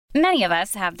Many of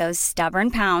us have those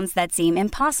stubborn pounds that seem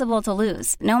impossible to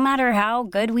lose, no matter how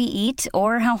good we eat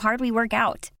or how hard we work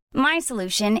out. My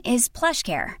solution is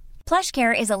PlushCare.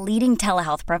 PlushCare is a leading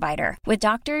telehealth provider with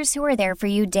doctors who are there for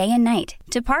you day and night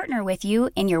to partner with you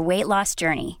in your weight loss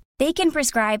journey. They can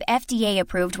prescribe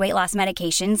FDA-approved weight loss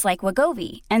medications like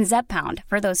Wegovy and Zepbound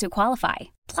for those who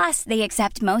qualify. Plus, they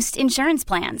accept most insurance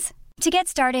plans. To get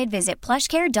started, visit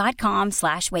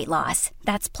plushcare.com/weightloss.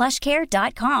 That's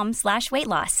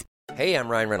plushcare.com/weightloss. Hey, I'm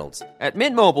Ryan Reynolds. At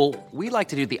Mint Mobile, we like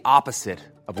to do the opposite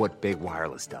of what Big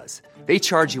Wireless does. They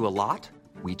charge you a lot,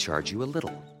 we charge you a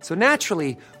little. So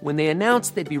naturally, when they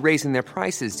announced they'd be raising their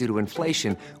prices due to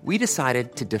inflation, we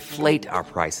decided to deflate our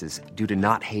prices due to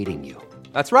not hating you.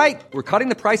 That's right. We're cutting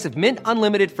the price of Mint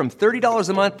Unlimited from $30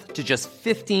 a month to just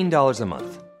 $15 a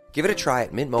month. Give it a try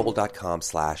at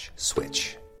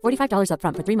mintmobile.com/switch. $45 up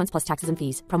front for 3 months plus taxes and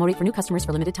fees. Promo rate for new customers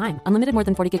for limited time. Unlimited more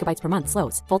than 40 gigabytes per month.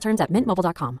 Slows full terms at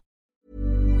mintmobile.com.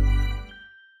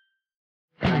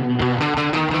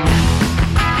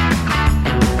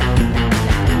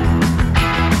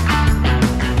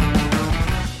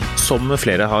 Som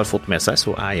flere har fått med seg,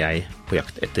 så jeg på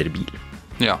jakt etter bil.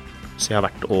 Ja. Så jeg har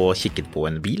vært og kikket på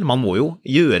en bil. Man må jo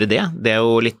gjøre det. Det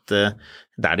jo litt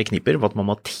der det knipper, at man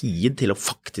må ha tid til å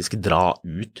faktisk dra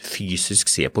ut, fysisk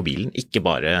se på bilen, ikke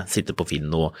bare sitte på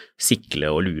Finn og sikle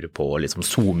og lure på, liksom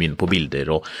zoome inn på bilder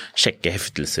og sjekke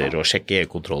heftelser og sjekke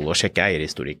e-kontroll og sjekke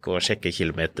eierhistorikk og sjekke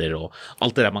kilometer og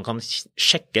alt det der man kan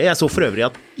sjekke. Jeg så for øvrig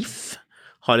at If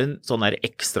har en sånn der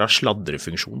ekstra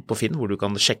sladrefunksjon på Finn, hvor du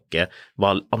kan sjekke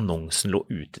hva annonsen lå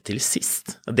ute til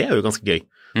sist. Det jo ganske gøy.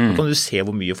 Da kan du se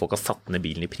hvor mye folk har satt ned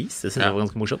bilen i pris. Det synes jeg var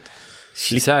ganske morsomt.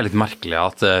 Det litt merkelig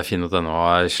at Finn.no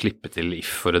har slippet til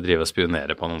If for å drive og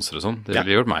spionere på annonser og sånn. Det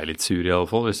ville gjort meg litt sur i alle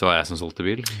fall, hvis det var jeg som solgte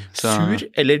bil. Så... Sur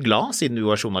eller glad, siden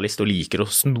du er journalist og liker å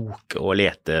snoke og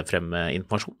lete frem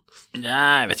informasjon?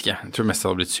 Jeg vet ikke. Jeg tror mest jeg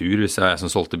hadde blitt sur hvis det var jeg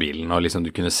som solgte bilen, og liksom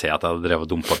du kunne se at jeg hadde drevet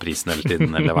og dumpet prisen hele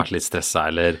tiden, eller vært litt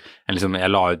stresset, eller liksom, jeg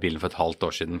la ut bilen for et halvt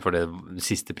år siden, for det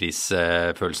siste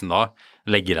prisfølelsen da,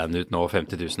 legger jeg den ut nå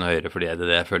 50 000 høyere, fordi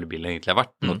det jeg føler bilen egentlig har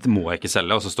vært. Nå må jeg ikke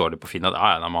selge, og så står det på Finn at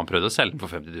man prøvde å selge den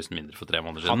for 50 000 mindre for 3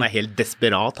 måneder siden. Han helt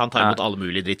desperat, han tar imot alle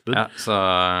mulige drittbud. Ja, så...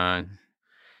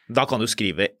 Da kan du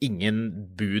skrive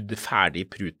ingen bud, ferdig,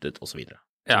 prutet, og så videre.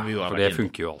 Ja, for det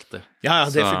funker jo alltid. Ja,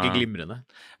 det funker glimrende.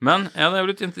 Men det jo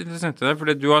litt interessant det, for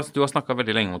du har snakket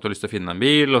veldig lenge om at du har lyst til å finne en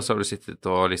bil, og så har du sittet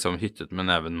og liksom hyttet med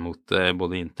neven mot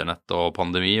både internett og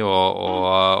pandemi,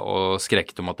 og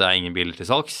skrekt om at det ingen biler til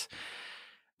salgs.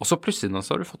 Og så plutselig nå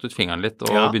så har du fått ut fingeren litt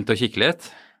og begynt å kikke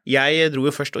litt. Jeg dro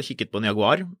jo først og kikket på en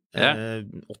Jaguar,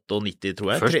 98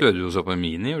 tror jeg. Først døde du også på en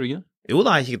Mini, gjorde du ikke det? Jo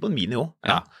da, jeg kikket på en Mini også.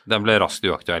 Ja, den ble raskt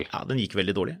uaktuell. Ja, den gikk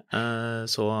veldig dårlig,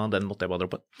 så den måtte jeg bare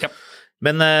droppe. Ja.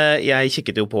 Men jeg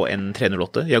kikket jo på en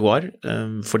 308 Jaguar.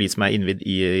 For de som innvidd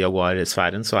i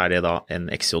Jaguar-sfæren, så det da en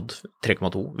XJ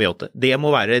 3,2 V8. Det må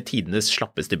være tidenes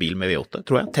slappeste bil med V8,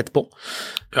 tror jeg, tett på.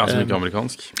 Ja, som ikke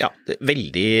amerikansk. Ja,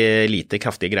 veldig lite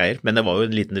kraftige greier, men det var jo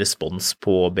en liten respons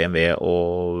på BMW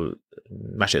og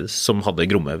Mercedes som hadde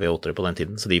gromme V8-ere på den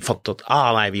tiden, så de fant at,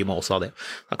 nei, vi må også ha det.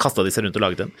 Da kastet de seg rundt og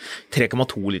laget den.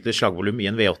 3,2 liter slagvolum i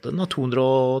en V8, den har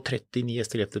 239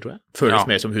 hestekrefter, tror jeg. Føles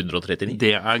mer som 139.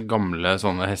 Det gamle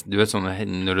sånne hest, du vet sånne,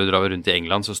 når du drar rundt i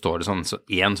England, så står det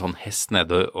en sånn hest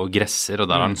nede og gresser, og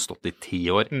der har den stått i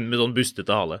 10 år. Med sånn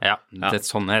bustete hale. Ja, det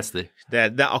sånne hester.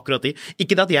 Det akkurat de.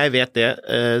 Ikke at jeg vet det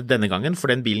denne gangen, for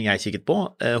den bilen jeg kikket på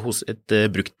hos et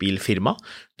bruktbilfirma,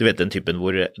 du vet den typen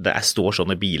hvor det står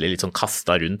sånne biler litt sånn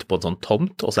kastet rundt på en sånn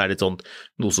tomt, og så det et sånt,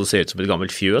 noe som ser ut som et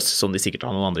gammelt fjøs, som de sikkert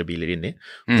har noen andre biler inni.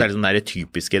 Og så det sånn der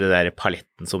typiske, det der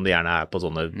paletten som det gjerne på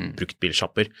sånne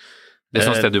bruktbilshopper. Det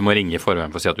sånn sted du må ringe i forveien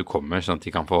for å si at du kommer, sånn at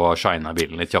de kan få shina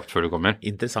bilen litt kjapt før du kommer.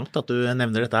 Interessant at du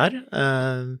nevner dette her.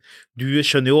 Du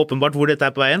skjønner jo åpenbart hvor dette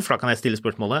på veien, for da kan jeg stille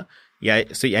spørsmålet.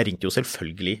 Så jeg ringte jo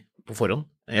selvfølgelig på forhånd.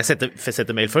 Jeg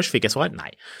sette mail først, fikk jeg svar?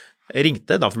 Nei. Jeg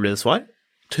ringte, da ble det svar.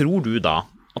 Tror du da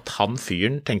at han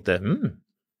fyren tenkte,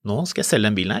 nå skal jeg selge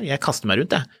den bilen her, jeg kaster meg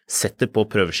rundt, setter på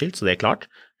prøveskilt, så det klart,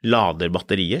 lader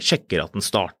batteriet, sjekker at den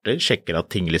starter, sjekker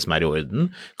at ting liksom i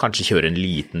orden, kanskje kjører en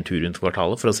liten tur rundt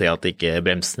kvartalet for å se at ikke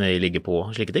bremsene ligger på,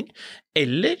 slike ting.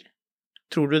 Eller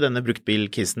tror du denne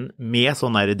bruktbilkissen med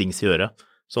sånn der dings i øret,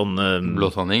 sånn...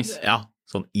 Blåtannings? Ja,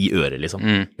 sånn i øret liksom.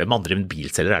 Hvem andre enn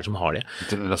bilselger det som har det?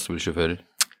 Lastebilsjåfører.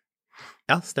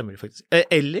 Ja, stemmer det faktisk.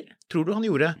 Eller tror du han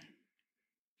gjorde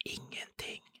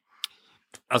ingenting?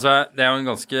 Altså, det jo en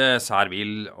ganske sær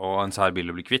bil, og en sær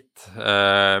bil å bli kvitt.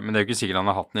 Men det jo ikke sikkert han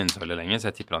har hatt den inne så veldig lenge, så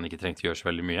jeg tipper han ikke trengte å gjøre så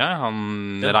veldig mye. Han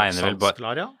regner vel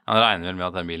med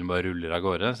at den bilen bare ruller av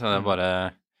gårde, så det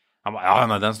bare... Han ba, ja,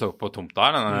 nei, den står på tomt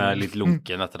der, den er litt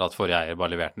lunken etter at forrige eier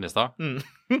bare leverte den i sted.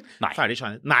 Nei. Ferdig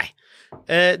shiny. Nei.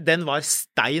 Den var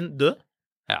stein død.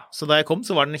 Ja. Så da jeg kom,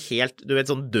 så var den helt, du vet,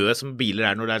 sånn død som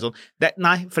biler når det sånn.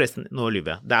 Nei, forresten, nå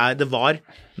lyver jeg. Det var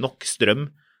nok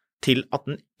strøm til at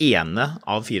den ene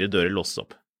av 4 dører låses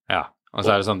opp. Ja, og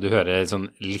så det sånn, du hører sånn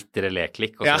litt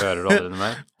relé-klikk, og så hører du aldri noe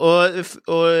mer.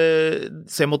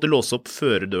 Så jeg måtte låse opp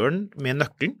førerdøren med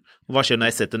nøkkelen. Og hva skjer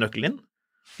når jeg setter nøkkelen inn?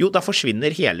 Jo, da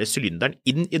forsvinner hele sylinderen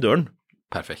inn i døren.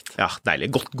 Perfekt. Ja,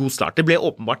 deilig. God start. Det ble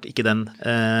åpenbart ikke den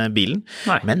bilen.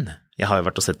 Nei. Men jeg har jo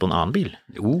vært og sett på en annen bil.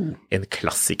 En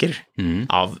klassiker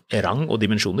av rang og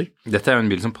dimensjoner. Dette er jo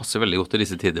en bil som passer veldig godt i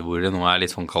disse tider hvor det nå er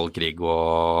litt sånn kald krig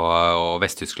og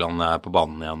Vest-Tyskland er på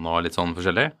banen igjen og litt sånn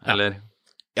forskjellig, eller?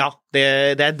 Ja,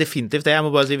 det er definitivt det. Jeg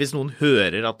må bare si, hvis noen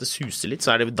hører at det suser litt,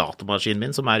 så er det datamaskinen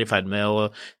min som er i ferd med å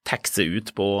taxe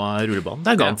ut på rullebanen.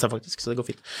 Det er gant seg faktisk, så det går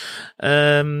fint.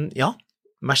 Ja,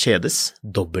 Mercedes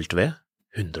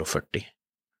W140.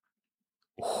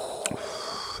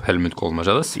 Helmut Kohl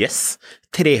Mercedes? Yes.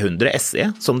 300 SE,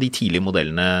 som de tidlige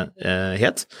modellene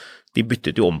het. De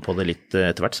byttet jo om på det litt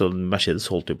etter hvert, så Mercedes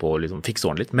holdt jo på å liksom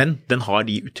fikse ordentlig litt. Men den har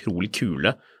de utrolig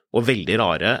kule og veldig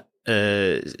rare,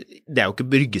 det er jo ikke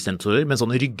ryggesensorer, men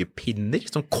sånne ryggepinner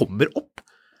som kommer opp,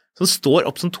 som står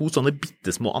opp som 2 sånne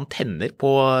bittesmå antenner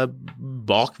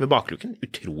ved bakluken.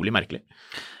 Utrolig merkelig.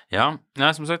 Ja,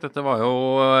 som sagt, dette var jo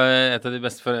et av de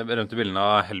best berømte bildene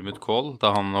av Helmut Kohl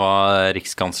da han var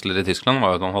rikskansler i Tyskland,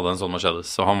 var jo at han hadde en sånn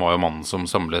Mercedes, og han var jo mannen som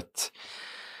samlet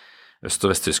Øst-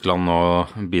 og Vest-Tyskland og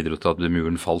bidro til at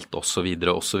muren falt, og så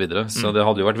videre, og så videre. Så det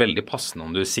hadde jo vært veldig passende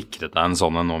om du sikret deg en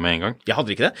sånn nå med en gang. Jeg hadde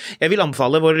ikke det. Jeg vil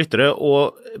anbefale våre lyttere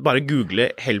å bare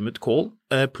google Helmut Kohl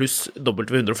pluss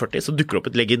W140, så dukker opp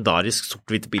et legendarisk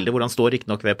sort-hvitt bilde hvor han står ikke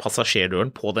nok ved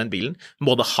passasjerdøren på den bilen.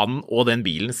 Både han og den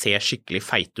bilen ser skikkelig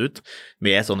feite ut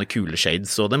med sånne kule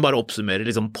shades, og den bare oppsummerer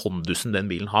liksom pondusen den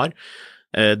bilen har.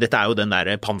 Dette er jo den der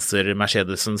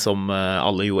Panzer-Mercedesen som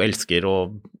alle jo elsker,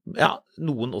 og ja,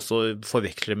 noen også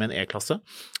forveksler med en E-klasse.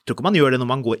 Jeg tror ikke man gjør det når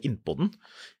man går inn på den.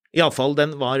 I alle fall,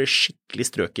 den var skikkelig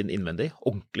strøken innvendig,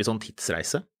 ordentlig sånn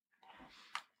tidsreise.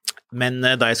 Men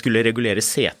da jeg skulle regulere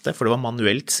sete, for det var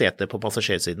manuelt sete på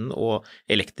passasjersiden og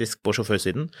elektrisk på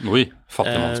sjåførsiden. Oi,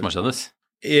 fattigmanns Mercedes.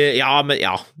 Ja,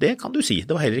 det kan du si.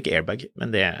 Det var heller ikke airbag,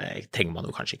 men det trenger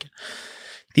man jo kanskje ikke.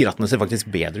 De rattene ser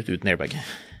faktisk bedre ut uten airbag.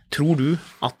 Tror du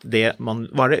at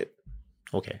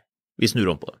ok, vi snur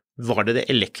om på det. Var det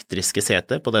elektriske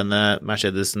setet på denne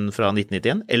Mercedesen fra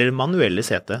 1991, eller det manuelle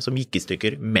setet som gikk i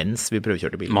stykker mens vi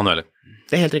prøvekjørte bilen? Manuelle.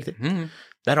 Det er helt riktig.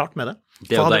 Det er rart med det.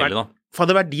 Det er jo deilig da. For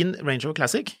hadde det vært din Range Rover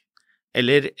Classic,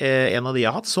 eller en av de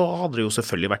jeg har hatt, så hadde det jo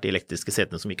selvfølgelig vært de elektriske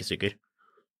setene som gikk i stykker.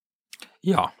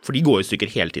 Ja. For de går i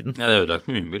stykker hele tiden. Ja, det er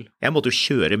ødelagt med min bil. Jeg måtte jo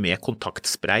kjøre med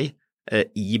kontaktspray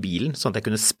i bilen, sånn at jeg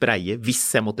kunne spraye hvis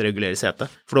jeg måtte regulere setet,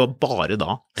 for det var bare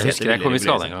da. Jeg husker jeg kom i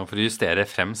skade en gang for å justere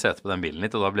frem setet på den bilen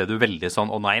litt, og da ble du veldig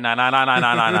sånn, nei.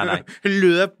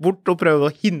 Løp bort og prøve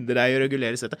å hindre deg å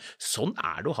regulere setet. Sånn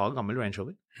er det å ha gammel Range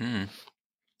Rover.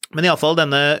 Men i alle fall,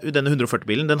 denne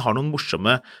 140-bilen, den har noen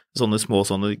morsomme sånne små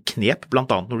knep,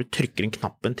 blant annet når du trykker inn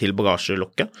knappen til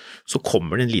bagasjelokket, så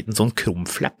kommer det en liten sånn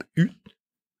krumflapp ut,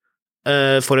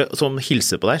 som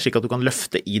hilser på deg, slik at du kan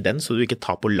løfte i den, så du ikke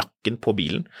tar på lakken på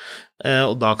bilen.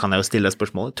 Og da kan jeg jo stille deg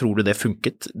spørsmålet, tror du det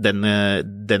funket den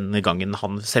gangen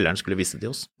selgeren skulle vise det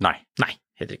til oss? Nei. Nei,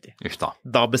 helt riktig. Uff da.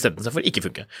 Da bestemte den seg for ikke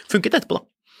funke. Funket etterpå da.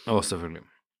 Å, selvfølgelig.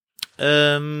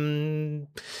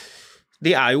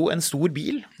 Det er jo en stor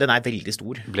bil. Den er veldig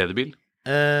stor. Ble det bil?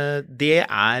 Det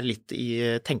er litt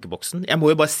i tenkeboksen. Jeg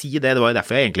må jo bare si det, det var jo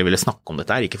derfor jeg egentlig ville snakke om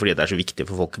dette her, ikke fordi det er så viktig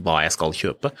for folk hva jeg skal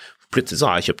kjøpe. Plutselig så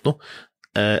har jeg kjøpt noe.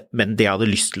 Men det jeg hadde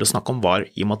lyst til å snakke om var,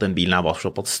 i og med at den bilen her var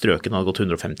såpass strøken, hadde gått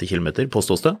 150 kilometer,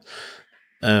 påstås det.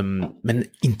 Men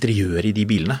interiøret i de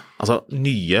bilene, altså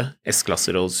nye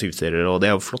S-klasser og 7-serier, og det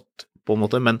er jo flott på en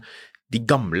måte, men de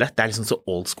gamle, det er liksom så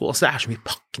old school, altså det er så mye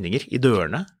pakninger i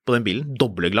dørene på den bilen,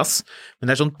 doble glass, men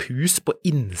det er sånn pus på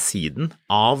innsiden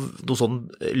av noe sånn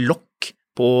lokk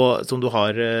som du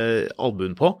har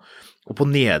albuen på, og på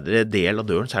nedre del av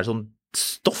døren så er det sånn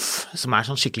stoff som er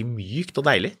sånn skikkelig mykt og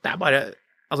deilig. Det er bare,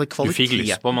 altså kvalitet. Du fikk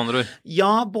lyst på, med andre ord? Ja,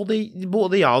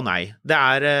 både ja og nei.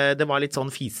 Det var litt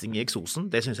sånn fising i eksosen,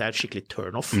 det synes jeg er et skikkelig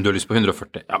turn-off. Men du har lyst på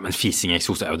 140? Ja, men fising i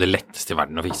eksos er jo det letteste i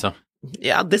verden å fikse.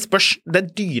 Ja, det spørs. Det er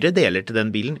dyre deler til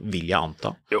den bilen, vil jeg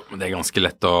anta. Jo, men det er ganske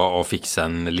lett å fikse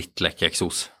en litt lekk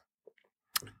eksos.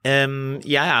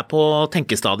 Jeg er på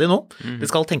tenkestadiet nå. Det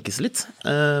skal tenkes litt.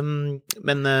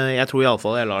 Men jeg tror i alle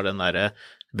fall jeg lar den der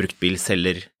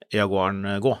bruktbilselger Jaguaren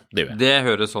gå. Det gjør jeg. Det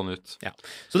høres sånn ut. Ja.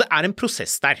 Så det er en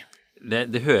prosess der.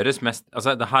 det høres mest,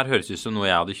 altså det her høres ut som noe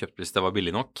jeg hadde kjøpt hvis det var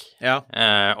billig nok. Ja.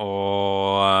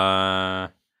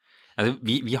 Altså,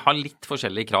 vi har litt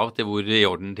forskjellige krav til hvor i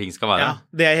orden ting skal være. Ja,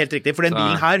 det er helt riktig. For den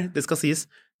bilen her, det skal sies,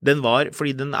 den var,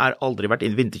 fordi den er aldri vært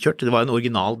vinterkjørt, det var en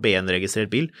original BN-registrert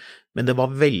bil, men det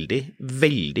var veldig,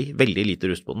 veldig, veldig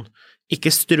lite rust på den.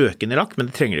 Ikke strøken i lakk, men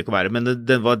det trenger det ikke å være, men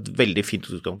den var et veldig fint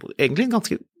utgangspunkt. Egentlig en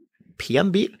ganske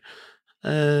pen bil.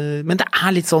 Men det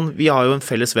er litt sånn, vi har jo en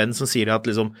felles venn som sier at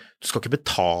liksom, du skal ikke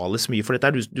betale så mye for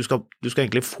dette, du skal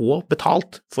egentlig få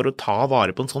betalt for å ta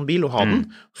vare på en sånn bil og ha den,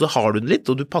 så har du den litt,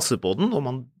 og du passer på den, og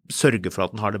man sørger for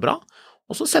at den har det bra,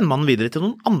 og så sender man den videre til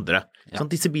noen andre. Sånn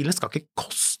at disse bilene skal ikke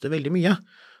koste veldig mye,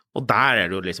 og der er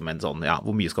det jo liksom en sånn, ja,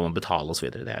 hvor mye skal man betale og så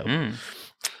videre, det er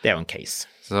jo en case.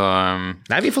 Så,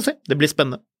 nei, vi får se, det blir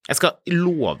spennende. Jeg skal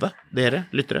love dere,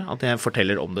 lyttere, at jeg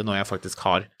forteller om det når jeg faktisk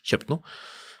har kjøpt noe.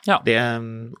 Ja.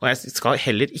 Og jeg skal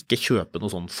heller ikke kjøpe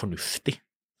noe sånn fornuftig.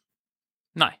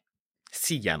 Nei.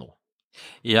 Sier jeg nå.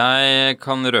 Jeg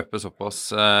kan røpe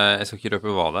såpass, jeg skal ikke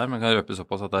røpe hva det er, men jeg kan røpe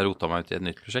såpass at jeg rotet meg ut i et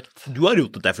nytt prosjekt. Du har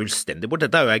rotet deg fullstendig bort,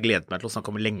 dette har jo jeg gledet meg til å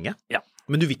snakke om lenge. Ja.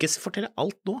 Men du vil ikke fortelle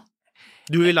alt nå.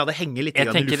 Du vil la det henge litt i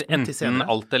luften til senere. Jeg tenker enten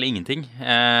alt eller ingenting,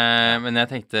 men jeg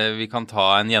tenkte vi kan ta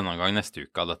en gjennomgang neste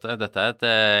uke av dette. Dette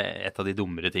er et av de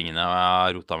dummere tingene jeg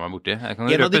har rotet meg borti. Jeg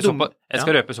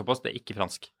skal røpe såpass, det er ikke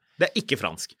fransk. Det er ikke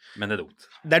fransk. Men det er dumt.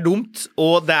 Det er dumt,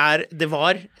 og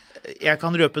jeg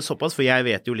kan røpe såpass, for jeg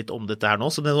vet jo litt om dette her nå,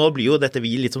 så nå blir jo dette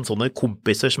vi litt som sånne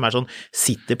kompiser som er sånn,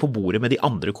 sitter på bordet med de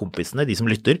andre kompisene, de som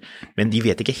lytter, men de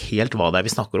vet ikke helt hva det er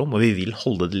vi snakker om, og vi vil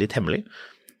holde det litt hemmelig.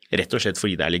 Rett og slett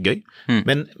fordi det er litt gøy.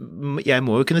 Men jeg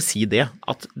må jo kunne si det,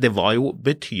 at det var jo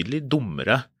betydelig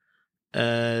dummere,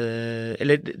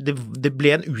 eller det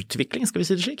ble en utvikling, skal vi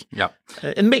si det slik? Ja.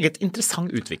 En meget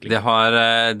interessant utvikling. Det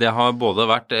har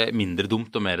både vært mindre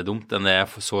dumt og mer dumt enn det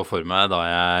jeg så for meg da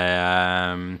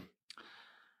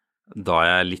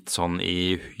jeg litt sånn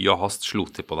i hy og hast slo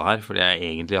til på det her, fordi jeg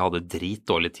egentlig hadde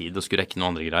dritdårlig tid og skulle rekke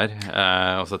noen andre greier.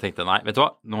 Og så tenkte jeg, nei, vet du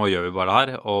hva, nå gjør vi bare det her,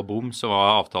 og boom, så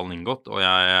var avtalen inngått, og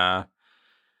jeg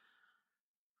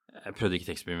prøvde ikke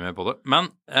tekst mye mer på det.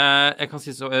 Men jeg kan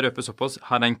si så, jeg røper såpass,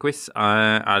 her er en quiz.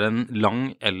 Er det en lang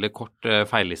eller kort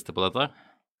feilliste på dette?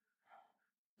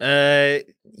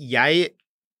 Jeg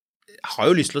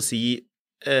har jo lyst til å si,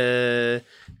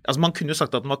 altså man kunne jo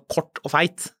sagt at den var kort og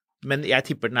feit, men jeg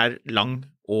tipper den er lang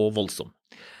og voldsom.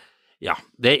 Ja,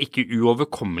 det er ikke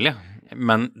uoverkommelig,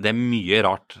 men det er mye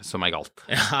rart som er galt.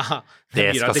 Ja, det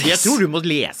skal sies. Jeg tror du må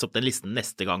lese opp den listen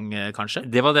neste gang, kanskje.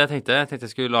 Det var det jeg tenkte. Jeg tenkte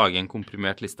jeg skulle lage en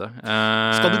komprimert liste.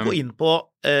 Skal du gå inn på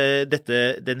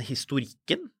den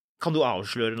historikken? Kan du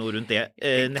avsløre noe rundt det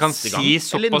neste gang? Jeg kan si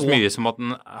såpass mye som at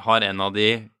den har en av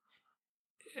de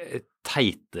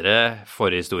teitere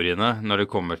forhistoriene når det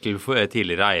kommer til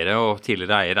tidligere eiere, og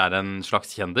tidligere eier er en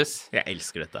slags kjendis. Jeg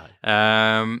elsker dette her.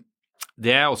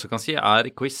 Det jeg også kan si er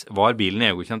quiz. Var bilen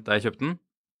EU-godkjent da jeg kjøpte den?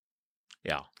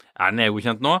 Ja. Er den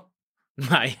EU-godkjent nå?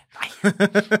 Nei.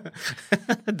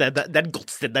 Det er et godt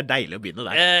sted, det er deilig å begynne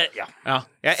der. Ja.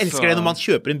 Jeg elsker det når man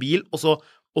kjøper en bil, og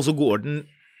så går den,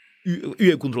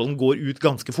 kontrollen går ut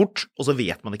ganske fort, og så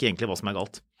vet man ikke egentlig hva som er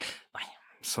galt. Nei.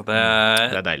 Så det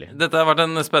er deilig. Dette har vært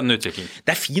en spennende utvikling. Det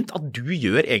er fint at du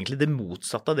gjør egentlig det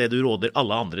motsatte av det du råder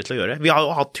alle andre til å gjøre. Vi har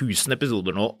jo hatt 1000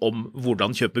 episoder nå om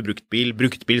hvordan kjøpe bruktbil.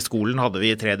 Bruktbilskolen hadde vi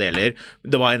i 3 deler.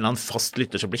 Det var en eller annen fast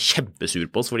lytter som ble kjempesur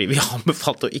på oss fordi vi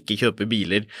anbefalte å ikke kjøpe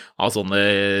biler av sånne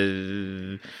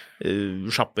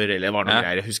shopper eller var noe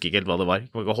greier. Jeg husker ikke helt hva det var. Jeg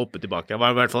kan ikke hoppe tilbake. Det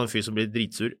var i hvert fall en fyr som ble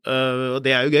dritsur. Og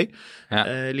det er jo gøy. Ja.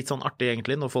 Litt sånn artig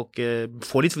egentlig når folk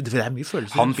får litt, for det er mye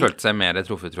følelser. Han følte seg mer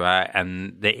truffet, tror jeg, enn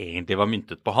det egentlig var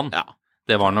myntet på han. Ja.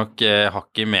 Det var nok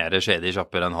hakket mer shady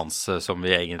shopper enn hans som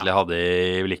vi egentlig hadde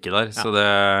i blikket der. Så det...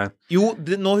 Jo,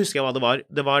 nå husker jeg hva det var.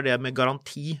 Det var det med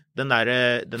garanti. Den der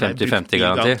 50-50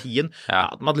 garantien. Ja.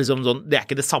 At liksom sånn, det er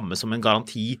ikke det samme som en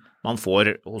garanti man får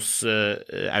hos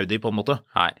Audi på en måte.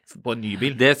 Nei. På en ny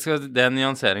bil. Det er en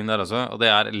nyansering der også, og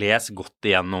det er les godt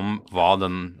igjennom hva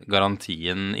den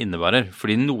garantien innebærer.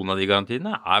 Fordi noen av de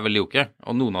garantiene er veldig ok,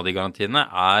 og noen av de garantiene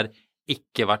er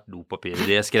ikke vært dopapiret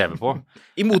de er skrevet på.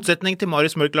 I motsetning til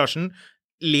Marius Mørk Larsen,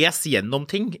 les gjennom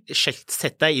ting,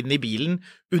 sett deg inn i bilen,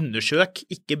 undersøk,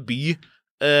 ikke by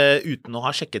uten å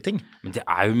ha sjekket ting. Men det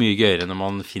er jo mye gøyere når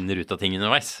man finner ut av ting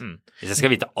underveis. Hvis jeg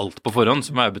skal vite alt på forhånd,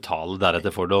 så må jeg betale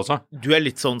deretter for det også. Du er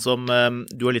litt sånn som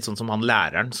han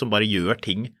læreren som bare gjør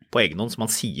ting på egen hånd som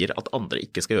han sier at andre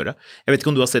ikke skal gjøre. Jeg vet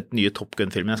ikke om du har sett nye Top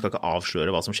Gun-filmen, jeg skal ikke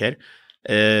avsløre hva som skjer.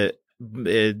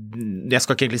 Jeg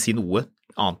skal ikke egentlig si noe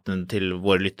annet enn til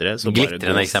våre lyttere.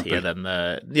 Glitrende eksempel.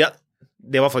 Ja,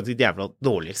 det var faktisk et jævla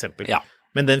dårlig eksempel. Ja.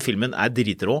 Men den filmen er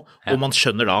dritrå, og man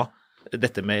skjønner da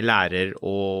dette med lærer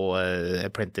og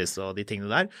apprentice og de tingene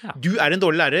der. Ja. Du en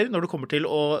dårlig lærer når det kommer til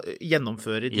å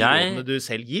gjennomføre de rådene du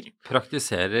selv gir.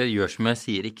 Praktiserer, gjør som jeg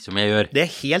sier, ikke som jeg gjør. Det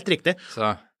helt riktig.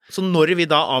 Så når vi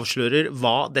da avslører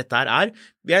hva dette her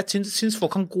jeg synes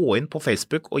folk kan gå inn på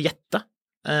Facebook og gjette.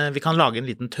 Vi kan lage en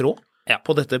liten tråd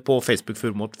på dette på Facebook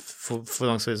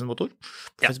Finansvesen-motor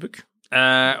på Facebook.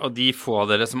 Og de få av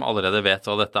dere som allerede vet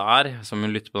hva dette som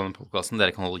lytter på denne podcasten,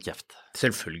 dere kan holde kjeft.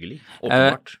 Selvfølgelig,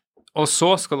 åpenbart. Og så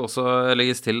skal det også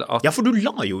legges til at... Ja, for du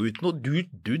la jo ut noe,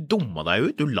 du dumma deg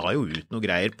ut, du la jo ut noe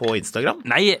greier på Instagram.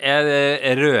 Nei,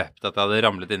 jeg røpte at jeg hadde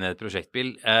ramlet inn i et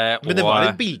prosjektbil. Men det var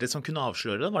et bilde som kunne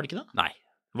avsløre det, var det ikke det? Nei.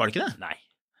 Var det ikke det?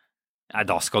 Nei,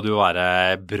 da skal du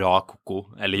være bra koko,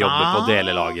 eller jobbe på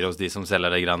delelager hos de som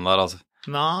selger det greiene der, altså.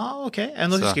 Ok.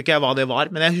 Nå husker ikke jeg hva det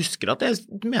var, men jeg husker at jeg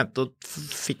mente og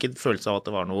fikk en følelse av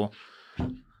at det var noe...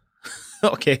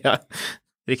 Ok, ja.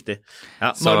 Riktig. Ja,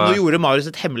 nå gjorde Marius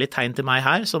et hemmelig tegn til meg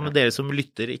her, som dere som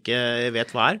lytter ikke vet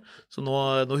hva så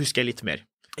nå husker jeg litt mer.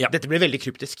 Ja. Dette ble veldig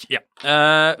kryptisk. Ja.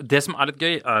 Det som litt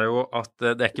gøy jo at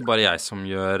det ikke bare jeg som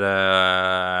gjør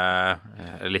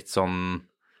litt sånn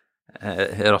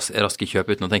raske kjøp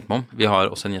uten å tenke meg om. Vi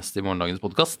har også en gjest i morgendagens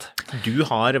podcast. Du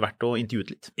har vært og intervjuet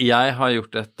litt. Jeg har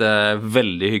gjort et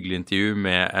veldig hyggelig intervju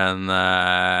med en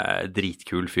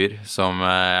dritkul fyr som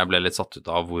jeg ble litt satt ut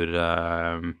av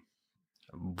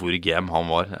hvor game han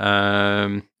var.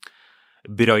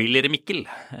 Broiler Mikkel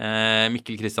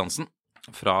Kristiansen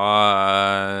fra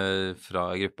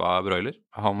gruppa Broiler.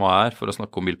 Han var her for å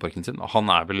snakke om bilparken sin, og han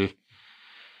vel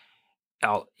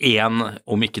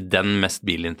om ikke den mest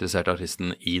bilinteresserte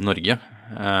artisten i Norge,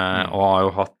 og har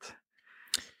jo hatt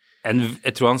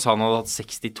jeg tror han sa han hadde hatt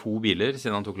 62 biler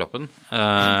siden han tok lappen.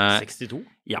 62?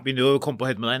 Ja. Begynner jo å komme på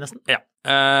høyde med deg nesten. Ja,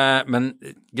 men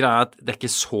greia at det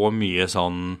ikke så mye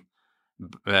sånn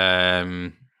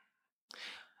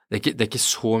det ikke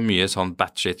så mye sånn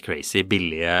batshit crazy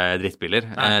billige drittbiler.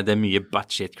 Det mye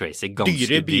batshit crazy,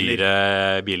 ganske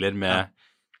dyre biler med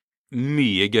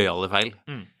mye gøyale feil.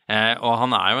 Og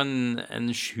han jo en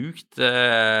sjukt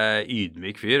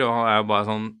ydmyk fyr, og han jo bare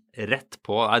sånn rett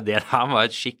på, det her var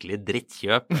et skikkelig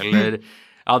drittkjøp, eller,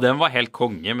 den var helt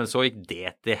konge, men så gikk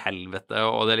det til helvete,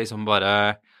 og det liksom bare,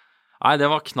 det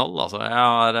var knall, altså. Jeg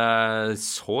har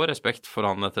så respekt for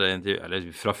han etter det intervjuet,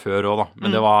 eller fra før også da,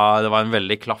 men det var en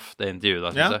veldig klaff, det intervjuet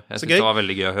der, synes jeg. Jeg synes det var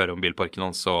veldig gøy å høre om bilparken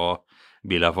hans og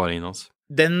bilerfaringen hans.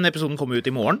 Den episoden kommer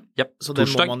ut i morgen, så den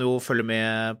må man jo følge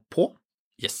med på.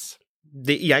 Yes.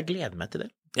 Jeg gleder meg til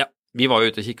det. Ja, vi var jo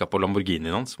ute og kikket på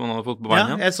Lamborghinien hans, som han hadde fått på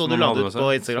veien. Ja, jeg så du la det ut på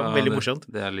Instagram, veldig morsomt.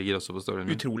 Det ligger også på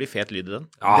storyen. Utrolig fet lyd i den.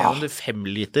 Det jo en 5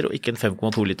 liter og ikke en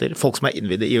 5,2 liter. Folk som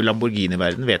innvidde i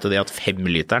Lamborghini-verden vet jo det at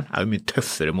 5-literen jo mye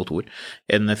tøffere motor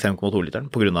enn 5,2-literen,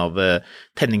 på grunn av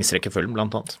tenningsrekkefølgen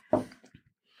blant annet.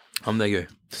 Ja, men det gøy.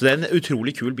 Så det en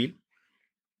utrolig kul bil.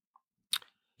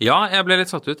 Ja, jeg ble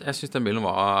litt satt ut. Jeg synes den bilen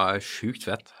var sjukt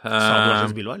fett. Sa du hva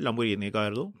slags bil var? Lamborghini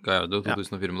Gallardo? Gallardo,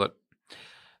 2004-modell.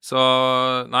 Så,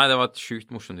 nei, det var et sjukt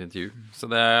morsomt intervju. Så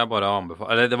det bare å anbefale.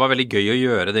 Eller, det var veldig gøy å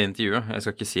gjøre det intervjuet. Jeg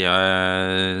skal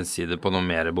ikke si det på noe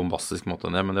mer bombastisk måte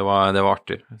enn det, men det var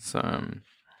artig. Så,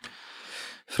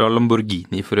 fra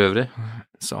Lamborghini for øvrig,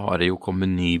 så har det jo kommet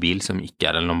en ny bil som ikke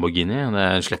en Lamborghini. Det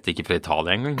slett ikke fra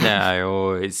Italia engang. Det jo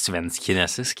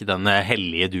svensk-kinesisk, den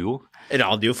hellige duo.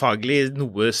 Radiofaglig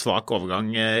noe svak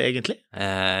overgang, egentlig?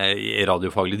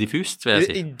 Radiofaglig diffust, vil jeg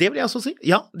si. Det vil jeg også si.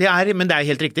 Ja, men det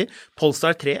helt riktig.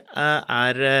 Polestar 3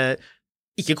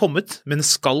 ikke kommet, men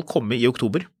skal komme i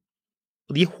oktober.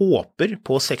 Og de håper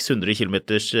på 600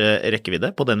 kilometers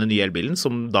rekkevidde på denne nye elbilen,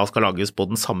 som da skal lages på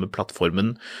den samme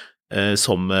plattformen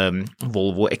som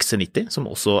Volvo XC90, som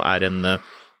også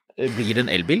blir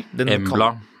en elbil.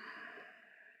 Embla.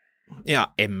 Ja,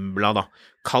 Embla da.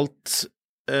 Kalt...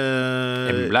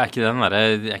 Embla, ikke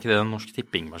det den norsk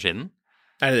tippingmaskinen?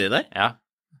 Det der? Ja.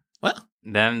 Hva?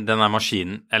 Den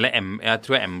maskinen, eller jeg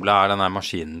tror Embla den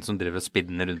maskinen som driver og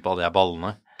spinner rundt på alle de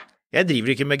ballene. Jeg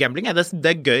driver ikke med gambling.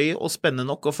 Det gøy og spennende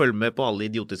nok å følge med på alle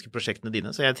idiotiske prosjektene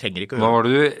dine, så jeg trenger ikke å høre. Hva var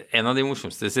en av de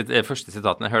morsomste første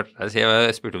sitatene jeg hørte deg si?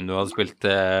 Jeg spurte om du hadde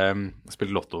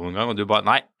spilt lotto noen gang, og du bare,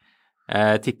 nei,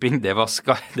 tipping, det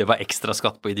var ekstra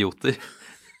skatt på idioter.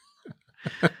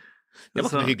 Det var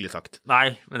ikke noe hyggelig sagt.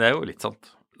 Nei, men det jo litt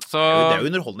sant. Så... Det jo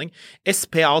underholdning.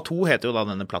 SPA2 heter jo da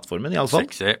denne plattformen, i alle fall.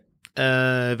 Sexy.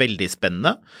 Veldig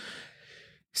spennende.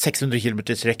 600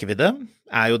 kilometers rekkevidde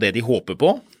jo det de håper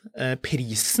på.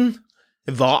 Prisen,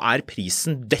 hva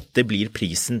prisen? Dette blir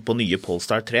prisen på nye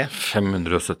Polestar 3.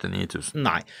 579 000.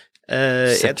 Nei.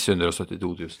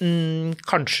 672 000.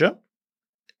 Kanskje.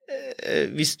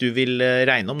 hvis du vil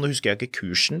regne om, nå husker jeg ikke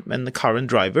kursen, men Car and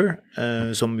Driver,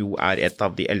 som jo et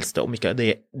av de eldste, om ikke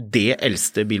det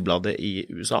eldste bilbladet i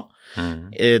USA,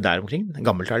 der omkring,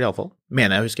 gammelt det i alle fall,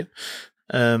 mener jeg å huske.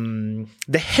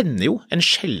 Det hender jo en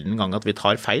sjelden gang at vi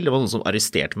tar feil. Det var noen som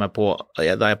arresterte meg på,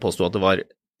 da jeg påstod at det var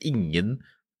ingen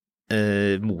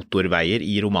motorveier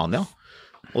i Romania,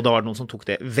 og da var det noen som tok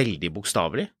det veldig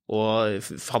bokstavelig, og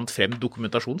fant frem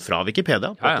dokumentasjon fra Wikipedia,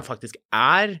 på at det faktisk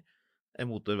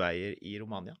motorveier i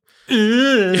Romania.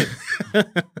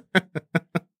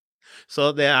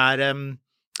 Så det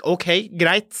ok,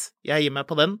 greit, jeg gir meg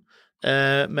på den,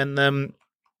 men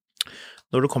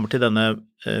når det kommer til denne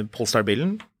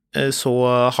Polestar-bilen, så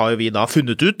har vi da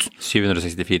funnet ut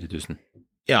 764 000.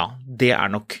 Ja, det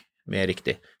nok mer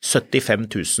riktig.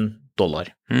 $75,000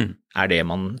 det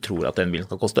man tror at den bilen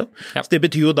skal koste. Ja. Så det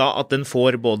betyr jo da at den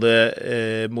får både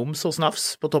moms og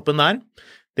snafs på toppen der.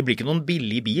 Det blir ikke noen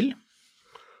billig bil.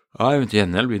 Ja, til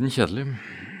gjengjeld blir den kjedelig.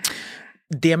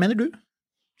 Det mener du?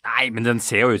 Nei, men den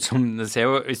ser jo ut som,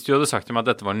 hvis du hadde sagt til meg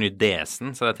at dette var den nye DS-en,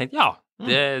 så hadde jeg tenkt, ja,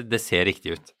 det ser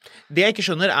riktig ut. Det jeg ikke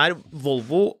skjønner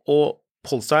Volvo og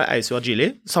Polestar eies jo av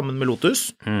Geely, sammen med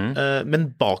Lotus, men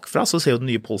bakfra så ser jo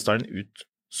den nye Polestaren ut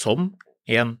som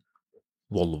en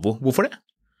Volvo. Hvorfor det?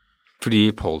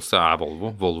 Fordi Polestar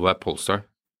Volvo, Volvo Polestar.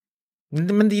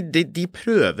 Men de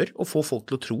prøver å få folk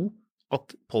til å tro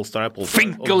at Polestar Polestar.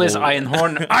 Finkel is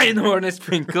Einhorn, Einhorn is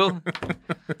Finkel.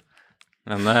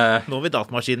 Men, nå vil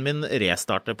datamaskinen min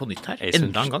restarte på nytt her,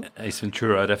 enda en gang. Ace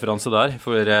Ventura-referanse der,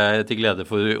 til glede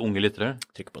for unge lyttere.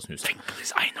 Trykk på snus. Finkel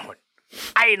is Einhorn.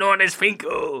 Einhorn is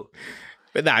Finkel!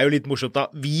 Men det jo litt morsomt da.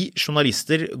 Vi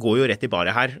journalister går jo rett i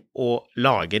baret her og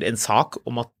lager en sak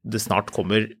om at det snart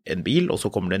kommer en bil, og så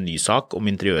kommer det en ny sak om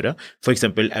interiøret. For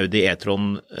eksempel Audi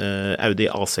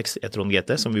A6 e-tron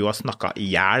GT, som vi jo har snakket i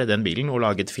hjel den bilen, og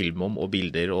laget film om, og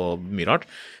bilder og mye rart.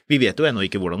 Vi vet jo ennå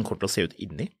ikke hvordan den kommer til å se ut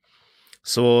inni.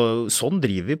 Så sånn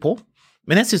driver vi på.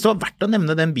 Men jeg synes det var verdt å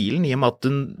nevne den bilen, i og med at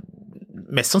den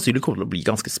mest sannsynlig kommer til å bli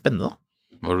ganske spennende da.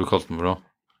 Hva har du kalt den for da?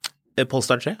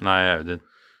 Polestar 3? Nei,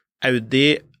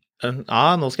 Audi,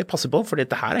 nå skal jeg passe på, for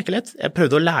dette her ikke lett. Jeg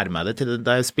prøvde å lære meg det til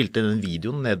da jeg spilte den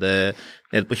videoen nede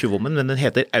på Tjuvommen, men den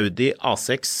heter Audi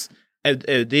A6,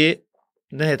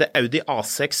 den heter Audi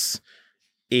A6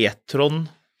 e-tron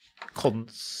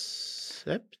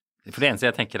Concept. For det eneste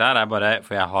jeg tenker her bare,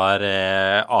 for jeg har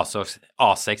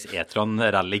A6 e-tron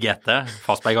Rally GT,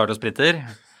 Fastberg Hard og Splitter.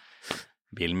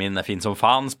 Bilen min fin som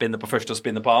faen, spinner på første og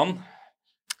spinner på annen.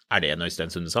 Det en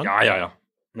Øystein Sunde-sang? Ja.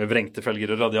 Med vrengte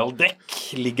følger og radial dekk,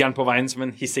 ligger den på veien som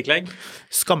en hissigklegg.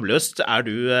 Skamløst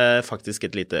du faktisk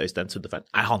et lite Øystein Sunde-fan.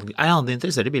 Han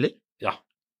interessert i biler? Ja.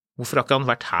 Hvorfor har ikke han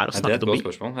vært her og snakket om bil? Det et godt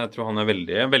spørsmål. Jeg tror han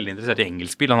veldig, veldig interessert i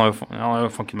engelskbil. Han har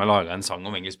jo fanken meg laget en sang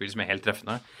om engelskbil som helt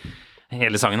treffende.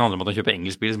 Hele sangen handler om at han kjøper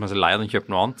engelskbil, som så lei at han kjøper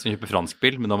noe annet, som kjøper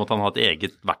franskbil, men da måtte han ha et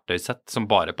eget verktøysett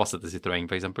som bare passet til Citroën,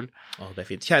 for eksempel. Det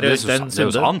fint. Kjære Øystein Sunde. Det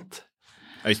jo sant.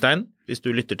 Øystein, hvis du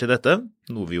lytter til dette,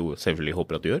 noe vi jo selvfølgelig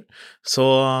håper at du gjør, så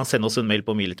send oss en mail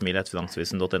på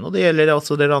mil-til-mil@finansvisen.no. Det gjelder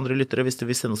altså dere andre lyttere hvis du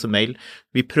vil sende oss en mail.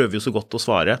 Vi prøver jo så godt å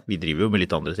svare. Vi driver jo med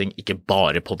litt andre ting, ikke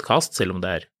bare podcast, selv om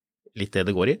det litt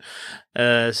det går i.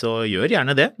 Så gjør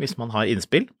gjerne det hvis man har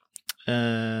innspill.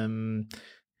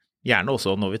 Gjerne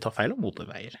også når vi tar feil om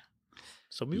motorveier.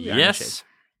 Som jo gjerne skjer.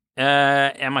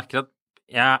 Jeg merker at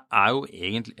jeg jo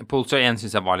egentlig Polestar 1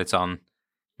 synes jeg var litt sånn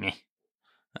meh.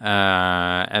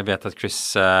 Jeg vet at Chris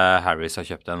Harris har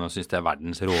kjøpt den og synes det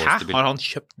verdens råeste bil. Har han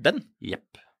kjøpt den? Jepp.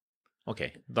 Ok,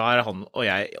 da han og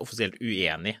jeg offisielt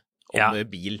uenig om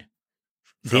bil.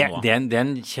 Det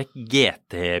en kjekk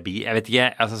GT-bil. Jeg vet ikke,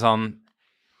 altså sånn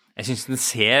jeg synes den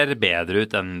ser bedre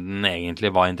ut enn den egentlig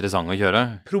var interessant å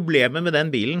kjøre. Problemet med den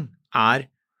bilen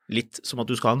litt som at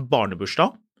du skal ha en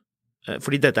barnebursdag,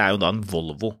 fordi dette jo da en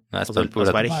Volvo. Altså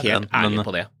være helt ærlig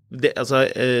på det.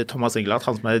 Thomas Engelhardt,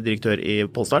 han som direktør i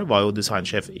Polestar, var jo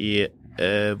designsjef i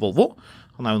Volvo.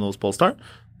 Han jo nå hos Polestar,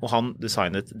 og han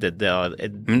designet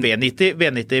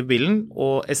V90-bilen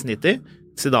og S90,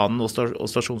 sedanen og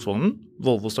stasjonsvognen,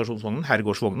 Volvo stasjonsvognen,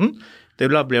 herregårdsvognen. Det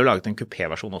ble jo laget en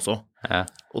kupéversjon også. Ja.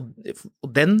 Og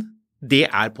det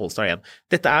Polestar 1.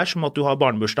 Dette som at du har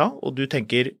barnebursdag, og du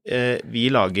tenker vi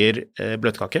lager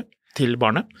bløtkake til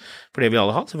barnet, for det vil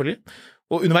alle ha, selvfølgelig.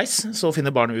 Og underveis så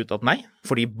finner barnet ut at nei,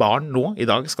 fordi barn nå i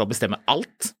dag skal bestemme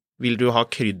alt. Vil du ha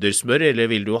kryddersmør, eller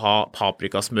vil du ha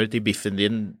paprikasmør til biffen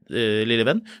din, lille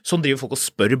venn? Sånn driver folk og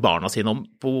spør barna sine om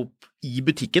i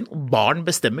butikken, og barn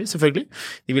bestemmer selvfølgelig.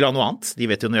 De vil ha noe annet, de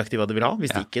vet jo nøyaktig hva de vil ha.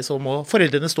 Hvis ikke så må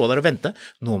foreldrene stå der og vente.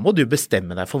 Nå må du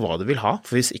bestemme deg for hva du vil ha,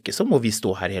 for hvis ikke så må vi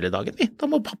stå her hele dagen. Da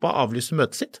må pappa avlyse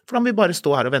møtet sitt, for da må vi bare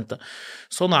stå her og vente.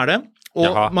 Sånn det.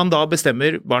 Og man da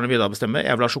bestemmer, barnet vil da bestemme,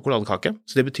 jeg vil ha sjokoladekake,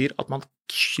 så det betyr at man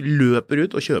løper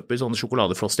ut og kjøper sånn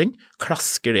sjokoladefrosting,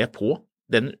 klasker det på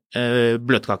den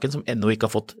bløtkaken som ennå ikke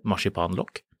har fått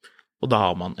marsipanlokk, og da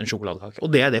har man en sjokoladekake.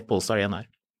 Og det det Polestar 1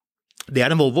 Det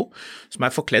en Volvo som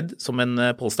forkledd som en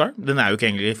Polestar. Den jo ikke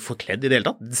egentlig forkledd i det hele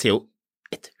tatt. Den ser jo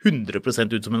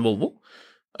 100% ut som en Volvo.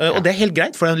 Og det helt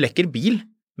greit, for det en lekker bil.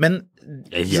 Men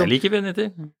jeg liker Benity.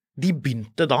 De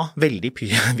begynte da veldig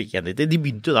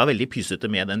pysete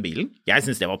med den bilen. Jeg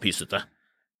synes det var pysete.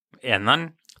 Eneren?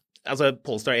 Altså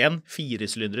Polestar 1,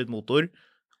 4-sylindret motor.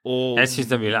 Og jeg synes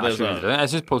den bilen så videre. Jeg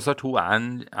synes Polestar 2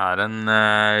 en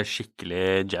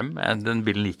skikkelig gem. Den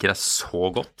bilen liker jeg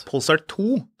så godt. Polestar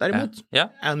 2, derimot,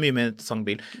 en mye mer interessant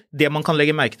bil. Det man kan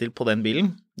legge merke til på den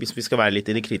bilen, hvis vi skal være litt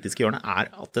i det kritiske hjørnet,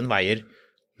 at den veier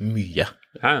mye.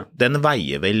 Den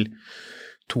veier vel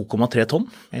 2,3 tonn,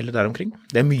 eller der omkring.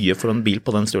 Det mye for en bil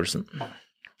på den størrelsen.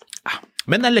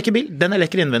 Men det en lekker bil. Den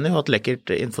lekker innvendig og har et lekkert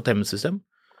infotainmentsystem.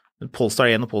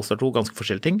 Polestar 1 og Polestar 2, ganske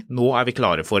forskjellige ting. Nå vi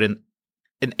klare for en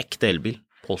ekte elbil,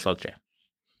 Polestar 3,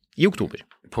 i oktober.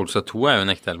 Polestar 2 jo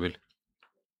en ekte elbil.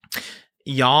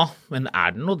 Ja, men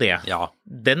den nå det? Ja.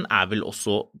 Den vel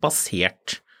også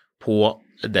basert på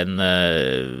den,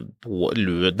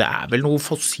 det vel noe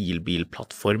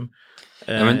fossilbilplattform.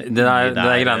 Ja, men det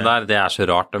greiene der, det så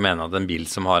rart å mene at en bil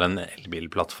som har en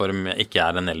elbilplattform ikke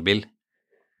en elbil.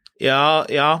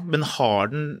 Ja, men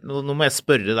har den, nå må jeg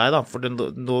spørre deg da, for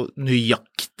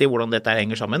nøyaktig hvordan dette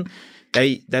henger sammen.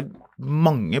 Det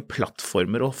mange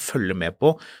plattformer å følge med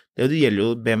på. Det gjelder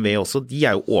jo BMW også. De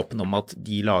jo åpne om at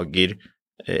de lager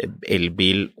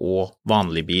elbil og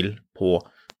vanlig bil på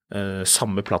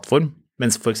samme plattform,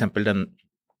 mens for eksempel den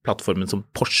plattformen som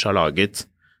Porsche har laget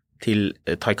til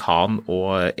Taycan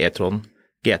og e-tron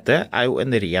GT jo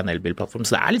en ren elbilplattform,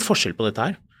 så det litt forskjell på dette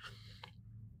her.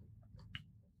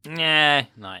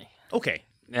 Nei. Ok.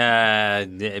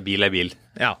 Bil bil.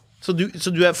 Ja, så du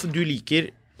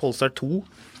liker Polestar 2,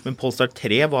 men Polestar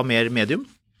 3 var mer medium?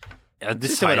 Ja, det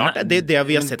var rart. Det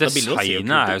vi har sett av bilder.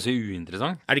 Designet jo så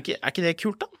uinteressant. Ikke det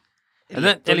kult da?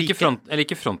 Jeg liker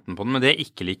fronten på den, men det jeg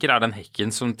ikke liker den hekken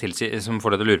som får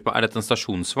deg til å lure på. Dette en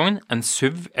stasjonsvogn, en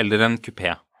SUV eller en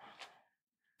kupé?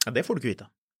 Ja, det får du ikke vite.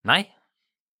 Nei.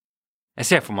 Jeg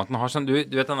ser for meg at den har sånn, du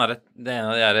vet det en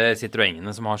av de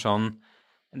Citroëngene som har sånn,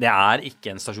 det ikke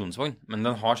en stasjonsvogn, men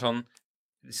den har sånn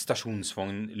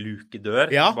stasjonsvogn-lukedør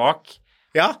bak.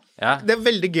 Ja, det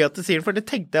veldig gøy at du sier det, for det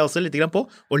tenkte jeg også litt grann på.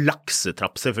 Og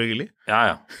laksetrapp, selvfølgelig.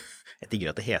 Ja. Jeg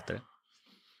tenker at det heter det.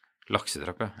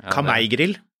 Laksetrapp, ja.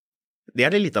 Kamei-grill.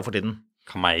 Det det litt av for tiden.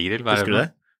 Kamei-grill, husker du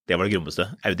det? Det var det grommeste.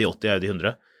 Audi 80, Audi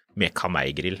 100 med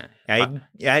kamei-grill.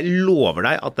 Jeg lover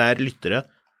deg at det lyttere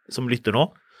som lytter nå,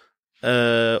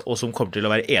 og som kommer til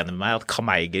å være enig med meg at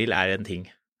kamei-grill en ting.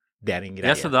 Det en greie.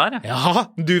 Ja, så der, Ja,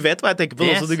 du vet hva jeg tenker på.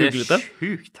 Det ser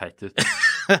sjukt teit ut.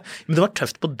 Men det var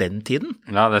tøft på den tiden.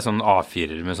 Ja, det sånn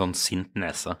A4-er med sånn sint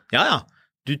nese. Ja.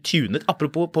 Du tunet,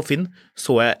 apropos på Finn,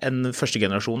 så jeg en første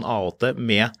generasjon A8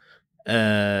 med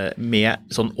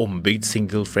sånn ombygd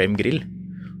single frame grill.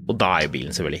 Og da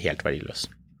bilen selvfølgelig helt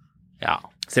verdiløs. Ja.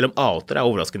 Selv om A8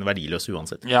 overraskende verdiløs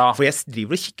uansett. Ja. For jeg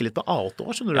driver og kikker litt på A8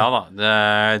 år, skjønner du? Ja da,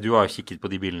 du har jo kikket på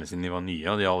de bilene siden de var nye,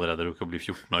 og de allerede rukket å bli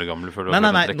 14 år gamle før du har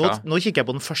Nei, nå kikker jeg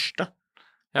på den første.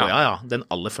 Ja, den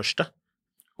aller første.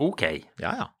 Ok.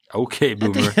 Ja. Ok,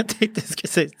 boomer. Jeg tenkte jeg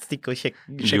skulle stikke og sjekke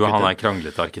ut det. Du og han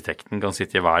kranglete arkitekten kan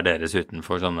sitte i hver deres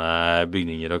utenfor sånne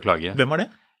bygninger og klage. Hvem var det?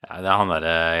 Ja, det han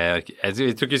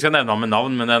jeg tror ikke vi skal nevne ham med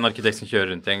navn, men det en arkitekt som kjører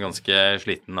rundt i en ganske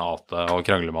sliten A8 og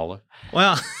kranglemaler.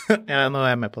 Ja, nå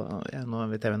jeg med på det. Nå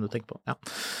vet jeg hvem du tenker på. Ja.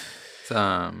 Så...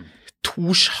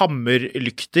 Tors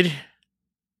hammerlykter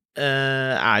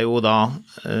jo da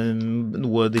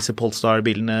noe disse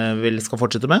Polestar-bilene vel skal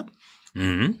fortsette med.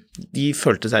 De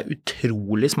følte seg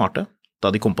utrolig smarte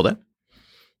da de kom på det.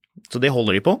 Så det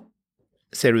holder de på,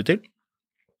 ser det ut til.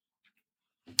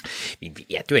 Vi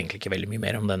vet jo egentlig ikke veldig mye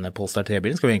mer om denne Polestar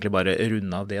 3-bilen. Skal vi egentlig bare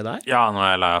runde av det der? Ja, nå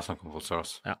jeg lei av å snakke om Polestar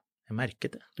også. Ja, jeg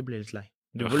merket det. Du ble litt lei.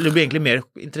 Du blir egentlig mer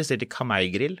interessert i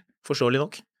kamei-grill, forståelig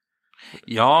nok.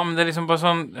 Ja, men det liksom bare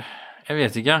sånn, jeg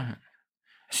vet ikke.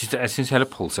 Jeg synes hele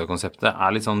Polestar-konseptet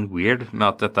litt sånn weird, med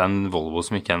at dette en Volvo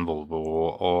som ikke en Volvo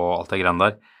og alt det greiene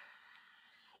der.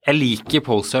 Jeg liker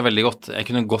Polestar veldig godt. Jeg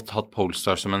kunne godt hatt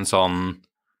Polestar som en sånn,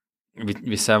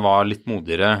 hvis jeg var litt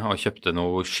modigere og kjøpte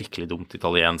noe skikkelig dumt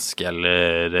italiensk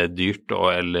eller dyrt,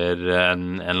 eller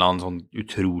en eller annen sånn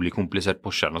utrolig komplisert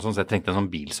Porsche eller noe sånt, så jeg trengte en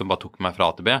sånn bil som bare tok meg fra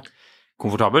A til B.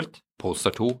 Komfortabelt,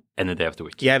 Polestar 2, any day of the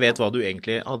week. Jeg vet hva du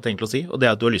egentlig hadde tenkt å si, og det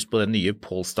at du har lyst på den nye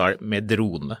Polestar med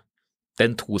drone.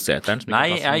 Den toseteren som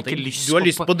Nei, jeg har ikke lyst på... Du har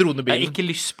lyst på dronebilen. Jeg har ikke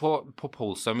lyst på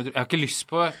Polestar, men jeg har ikke lyst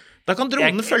på Da kan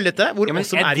dronene følge etter, hvor men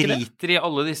awesome er ikke det? Jeg driter i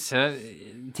alle disse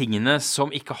tingene som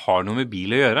ikke har noe med bil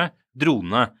å gjøre.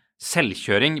 Drone,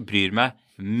 selvkjøring bryr meg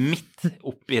midt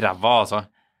opp i ræva, altså.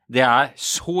 Det er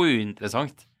så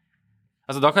uinteressant.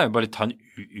 Altså, da kan jeg bare ta en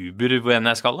Uber hvor enn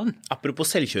jeg skal den. Apropos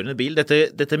selvkjørende bil,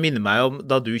 dette minner meg om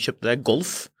da du kjøpte deg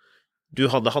Golf. Du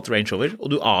hadde hatt Range Rover,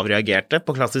 og du avreagerte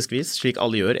på klassisk vis, slik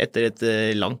alle gjør etter et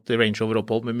langt Range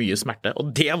Rover-opphold med mye smerte.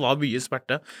 Og det var mye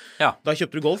smerte. Ja. Da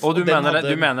kjøpte du Golf. Og du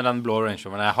mener den blå Range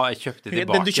Roveren jeg kjøpte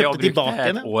tilbake og brukte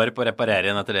et år på å reparere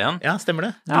igjen etter det igjen? Ja, stemmer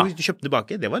det. Du kjøpte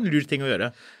tilbake. Det var en lur ting å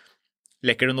gjøre.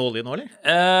 Lekker det noe olje nå, eller?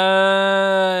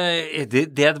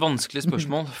 Det er et vanskelig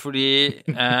spørsmål, fordi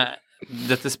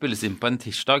dette spilles inn på en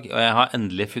tirsdag, og jeg har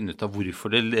endelig funnet ut av hvorfor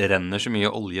det renner så mye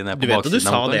olje ned på baksiden. Du vet at du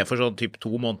sa det for sånn typ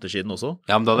 2 måneder siden også?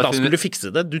 Ja, men da skulle du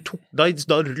fikse det. Da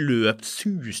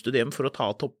suste du hjem for å ta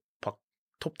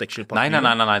toppdekselpakken.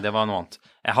 Nei, det var noe annet.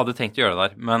 Jeg hadde tenkt å gjøre det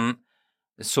der, men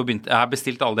så jeg har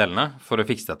bestilt alle delene for å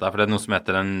fikse dette, for det er noe som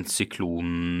heter en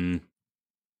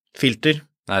Filter.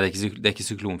 Nei, det er ikke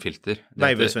syklonfilter.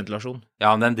 Veivesventilasjon.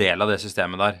 Ja, men det er en del av det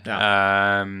systemet der. Ja.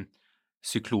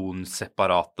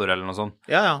 Syklonseparator eller noe sånt.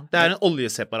 Ja, det er en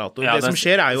oljeseparator. Det som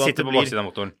skjer er jo at det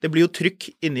blir jo trykk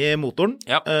inni motoren,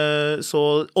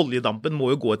 så oljedampen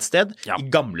må jo gå et sted. I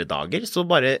gamle dager så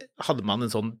bare hadde man en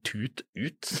sånn tut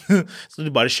ut, så du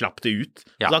bare slapp det ut.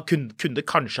 Da kunne det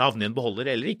kanskje havne i en beholder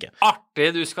eller ikke. Artig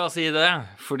du skal si det,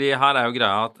 fordi her er jo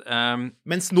greia at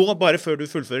Mens nå, bare før du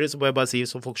fullfører, så må jeg bare si,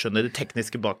 så folk skjønner det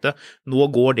tekniske bak det, nå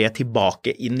går det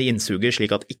tilbake inn i innsuget,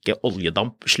 slik at ikke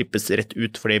oljedamp slippes rett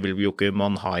ut, for det vil vi jo ikke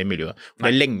man ha i miljøet. For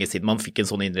det er lenge siden man fikk en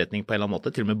sånn innretning på en eller annen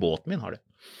måte, til og med båten min har det.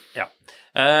 Ja,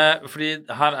 fordi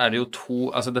her er det jo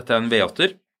altså dette er en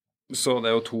V8-er, så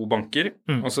det er jo 2 banker,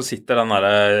 og så sitter den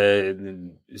der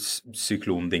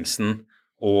syklondingsen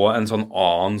og en sånn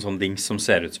annen sånn dings som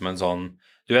ser ut som en sånn,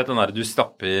 du vet den der du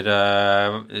stapper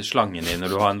slangen i når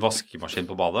du har en vaskemaskin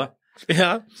på badet.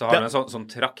 Ja, så har du en sånn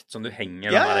trakt som du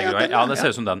henger det ser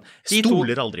ut som den.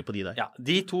 Stoler aldri på de der. Ja,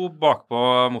 de 2 bak på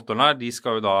motoren her, de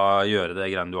skal jo da gjøre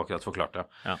det greiene du akkurat forklarte.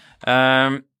 Ja.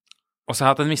 Og så har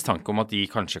jeg hatt en mistanke om at de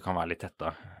kanskje kan være litt tette.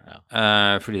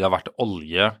 Fordi det har vært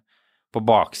olje på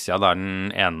baksida der den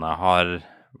ene har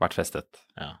vært festet.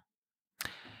 Ja.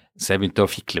 Så jeg begynte å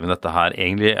fikle med dette her.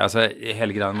 Egentlig, altså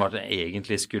hele greien var at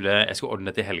jeg skulle ordne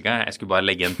det til helga. Jeg skulle bare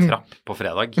legge en trapp på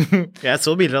fredag. Jeg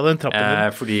så bilder av den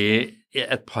trappen. Fordi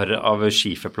et par av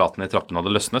skiferplatene i trappen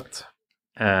hadde løsnet.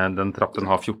 Den trappen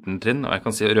har 14 trinn, og jeg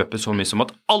kan røpe så mye som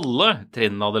at alle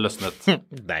trinnene hadde løsnet.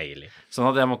 Deilig. Sånn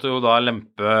at jeg måtte jo da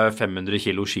lempe 500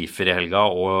 kilo skifer i helga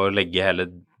og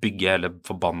bygge hele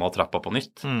forbanna trappa på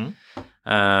nytt.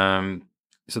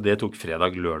 Så det tok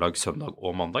fredag, lørdag, søndag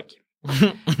og mandag.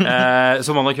 Så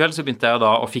mandag kveld så begynte jeg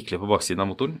da å fikle på baksiden av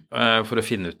motoren for å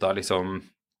finne ut av liksom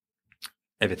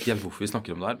jeg vet ikke helt hvorfor vi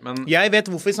snakker om det her, men jeg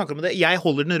vet hvorfor vi snakker om det. Jeg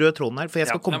holder den røde tråden her, for jeg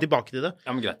skal komme tilbake til det. Ja,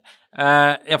 men greit.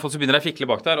 I hvert fall så begynner jeg å fikle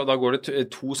bak der, og da går det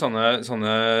 2 sånne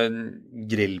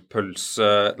grillpølse,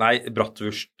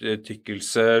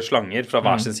 bratwurst-tykkelse slanger fra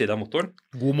hver sin side av motoren.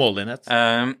 God målenhet.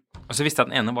 Og så visste jeg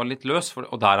at den ene var litt løs,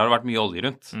 og der har det vært mye olje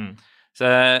rundt. Så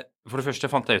for det første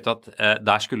fant jeg ut at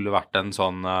der skulle det vært en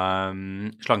sånn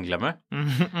slanglemme.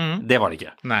 Det var det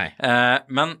ikke. Nei.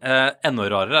 Men enda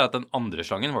rarere er at den andre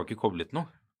slangen var jo ikke koblet noe.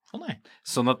 Nei.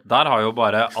 Sånn at der har jo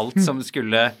bare alt som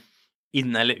skulle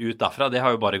inn eller ut derfra, det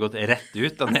har jo bare gått rett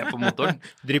ut og ned på motoren.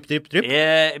 Drypp, drypp, drypp.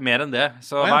 Mer enn det.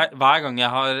 Så hver gang jeg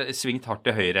har svingt hardt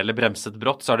til høyre eller bremset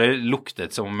brått, så har det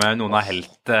luktet som noen har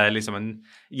helt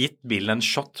gitt bilen en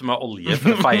shot med olje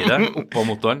for å feire oppå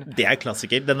motoren. Det er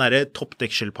klassiker. Den der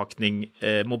toppdekselpakning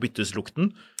må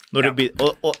byttes-lukten.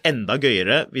 Og enda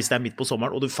gøyere hvis det er midt på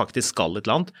sommeren, og du faktisk skal et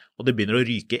eller annet, og det begynner å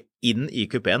ryke inn i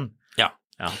kupeen.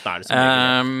 Ja, da er det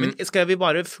sånn. Men skal vi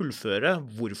bare fullføre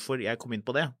hvorfor jeg kom inn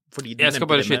på det? Jeg skal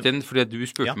bare skyte inn, fordi du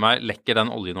spurte meg, lekker den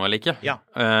olje nå eller ikke? Ja.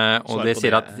 Og det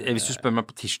sier at hvis du spør meg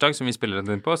på tirsdag, som vi spiller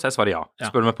den inn på, så er svaret ja.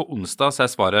 Spør meg på onsdag, så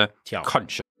er svaret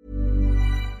kanskje.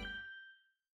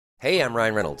 Hey, I'm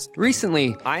Ryan Reynolds.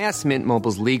 Recently, I asked Mint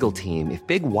Mobile's legal team if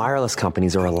big wireless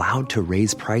companies are allowed to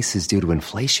raise prices due to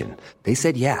inflation. They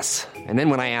said yes. And then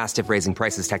when I asked if raising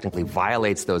prices technically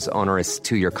violates those onerous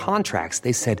 2-year contracts,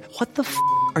 they said, "What the f***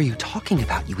 are you talking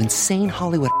about, you insane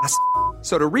Hollywood ass?"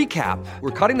 So to recap,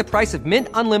 we're cutting the price of Mint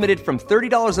Unlimited from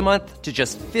 $30 a month to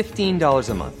just $15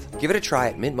 a month. Give it a try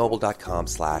at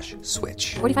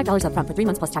mintmobile.com/switch. $45 up front for 3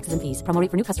 months plus taxes and fees. Promo rate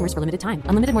for new customers for limited time.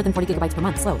 Unlimited more than 40 gigabytes per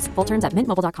month. Slows full terms at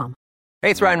mintmobile.com. Hey,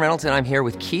 it's Ryan Reynolds, and I'm here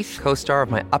with Keith, co-star of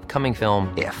my upcoming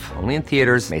film, If, only in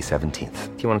theaters May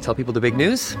 17th. Do you want to tell people the big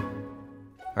news?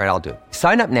 All right, I'll do it.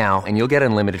 Sign up now and you'll get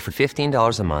unlimited for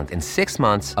 $15 a month and 6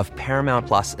 months of Paramount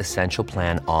Plus Essential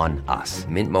Plan on us.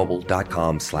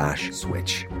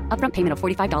 MintMobile.com/switch. Upfront payment of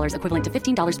 $45 equivalent to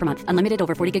 $15 per month. Unlimited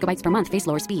over 40 gigabytes per month. Face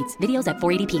lower speeds. Videos at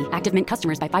 480p. Active Mint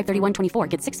customers by 531.24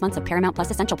 get 6 months of Paramount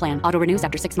Plus Essential Plan. Auto renews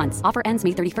after 6 months. Offer ends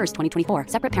May 31st, 2024.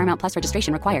 Separate Paramount Plus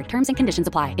registration required. Terms and conditions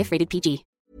apply if rated PG.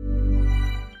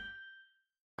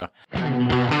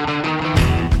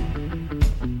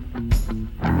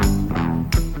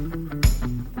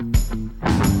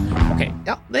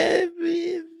 Ja, det er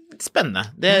spennende.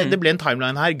 Det ble en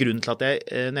timeline her. Grunnen til at jeg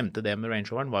nevnte det med Range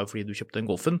Roveren var jo fordi du kjøpte den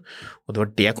Golfen, og det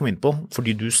var det jeg kom inn på,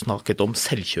 fordi du snakket om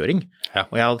selvkjøring. Ja.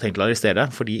 Og jeg hadde tenkt å arrestere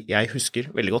deg, fordi jeg husker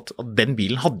veldig godt at den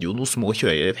bilen hadde jo noen små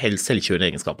selvkjørende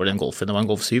egenskaper, den Golfen. Det var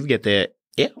en Golf 7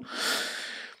 GTE.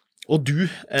 Og du...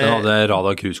 Den hadde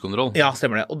radar cruise-kontroll. Ja,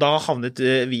 stemmer det. Og da havnet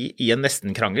vi i en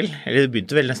nesten krangel, eller det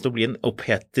begynte vel nesten å bli en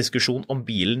opphet diskusjon om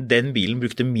bilen. Den bilen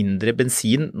brukte mindre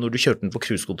bensin når du kjørte den på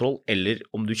cruise-kontroll, eller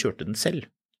om du kjørte den selv.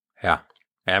 Ja,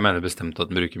 jeg mener bestemt at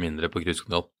den bruker mindre på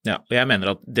cruise-kontroll. Ja, og jeg mener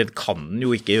at den kan den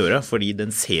jo ikke gjøre, fordi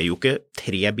den ser jo ikke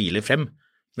 3 biler frem,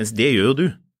 mens det gjør jo du,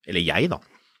 eller jeg da,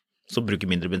 som bruker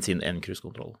mindre bensin enn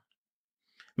cruise-kontroll.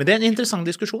 Men det er en interessant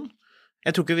diskusjon.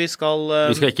 Jeg tror ikke vi skal...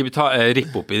 Vi skal ikke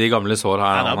rippe opp i de gamle sår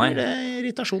her. Nei, da blir det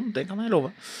irritasjon, det kan jeg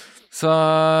love. Så,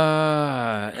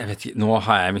 jeg vet ikke, nå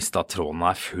har jeg mistet tråden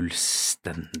her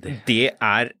fullstendig. Det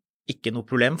er ikke noe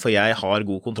problem, for jeg har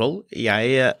god kontroll.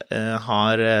 Jeg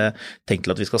har tenkt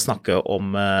til at vi skal snakke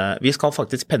om... vi skal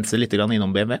faktisk pense litt grann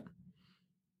innom BMW.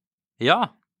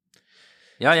 Ja,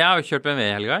 jeg har jo kjørt BMW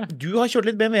i helga. Du har kjørt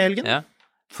litt BMW i helgen? Ja.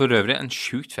 For øvrig en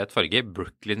sjukt fett farge,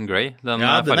 Brooklyn Grey. Den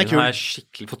fargen har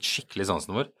jeg fått skikkelig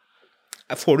sansen for.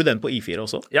 Får du den på I4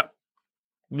 også? Ja.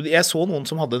 Jeg så noen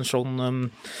som hadde en sånn...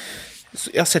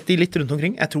 jeg har sett de litt rundt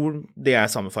omkring. Jeg tror det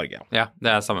er samme farge. Ja, det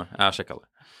er samme. Jeg har sjekket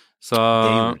det. Så...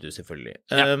 Det gjorde du selvfølgelig.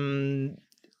 Ja.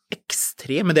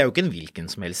 X3, men det er jo ikke en hvilken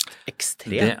som helst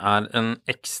X3. Det er en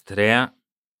X3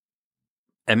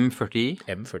 M40i.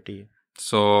 M40i.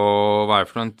 Så hva er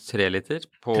det for en 3 liter?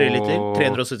 3 liter,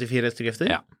 374 hestekrefter?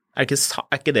 Ja. Er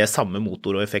ikke det samme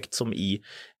motor og effekt som i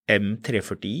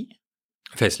M340i?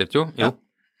 Facelift jo, ja.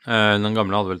 Den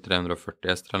gamle hadde vel 340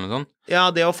 hester eller noe sånt. Ja,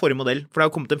 det var forrige modell, for det har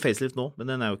jo kommet en facelift nå, men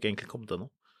den er jo ikke egentlig kommet ennå.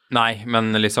 Nei, men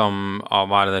liksom,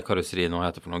 hva er det karosseriet nå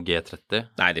heter for noe?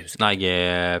 G30? Nei, det husker jeg. Nei,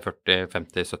 G40,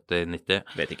 50, 70, 90.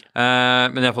 Vet ikke.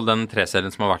 Men i hvert fall den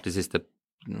 3-serien som har vært de siste,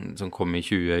 som kom i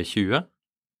 2020,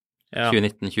 ja.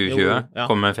 2019-2020,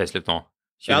 kommer med en facelift nå.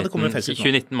 2019, ja, det kommer en facelift nå.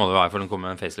 2019 må det være, for den kommer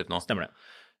med en facelift nå. Stemmer det.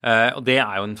 Og det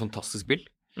er jo en fantastisk bil.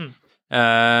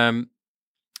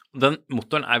 Den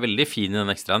motoren er veldig fin i den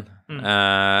ekstraen,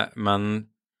 men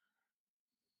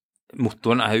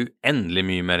motoren er jo endelig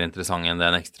mye mer interessant enn det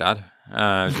en ekstra er,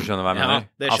 hvis du skjønner hva jeg mener.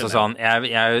 Ja, det skjønner sånn,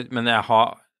 men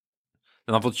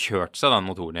den har fått kjørt seg, den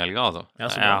motoren i helga, altså.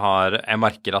 Ja, jeg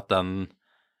merker at den...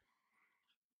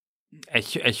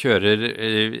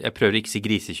 Jeg prøver ikke å si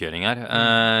grisekjøring her.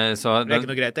 Så det er ikke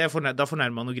noe greit, da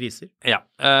fornærmer man noen griser. Ja,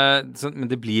 men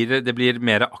det blir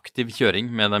mer aktiv kjøring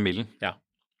med den bilen. Ja,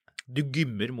 du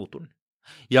gymmer motoren.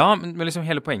 Ja, men liksom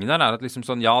hele poenget der er at liksom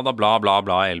sånn, ja da bla bla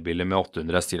bla elbiler med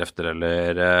 800 hestekrefter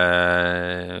eller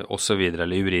og så videre,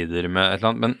 eller hybrider med et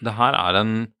eller annet, men det her er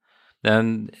en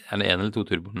eller to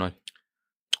turboer.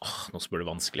 Nå spør du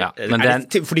vanskelig. Ja,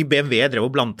 fordi BMW drev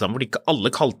og blandet sammen, fordi ikke alle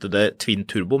kalte det Twin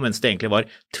Turbo, mens det egentlig var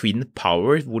Twin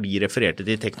Power, hvor de refererte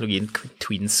til teknologien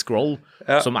Twin Scroll,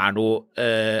 som er noe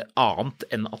annet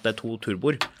enn at det er 2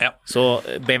 turboer. Ja. Så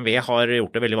BMW har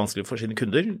gjort det veldig vanskelig for sine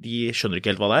kunder. De skjønner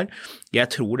ikke helt hva det er. Jeg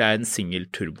tror det er en single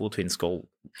turbo Twin Scroll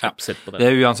oppsett på det. Det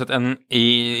er uansett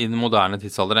i den moderne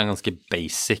tidsalder en ganske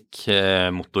basic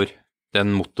motor. Det er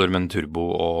en motor med en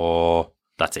turbo og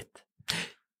that's it.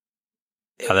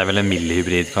 Ja, det er vel en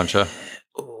mild-hybrid, kanskje.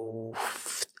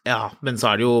 Ja, men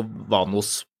så er det jo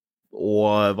Vanos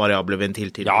og variable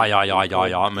ventiltid.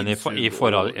 Ja, men i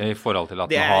forhold til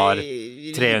at den har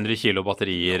 300 kilo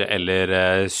batterier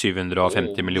eller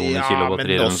 750 millioner kilo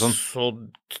batterier eller noe sånt. Ja, men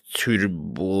også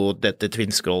turbo, dette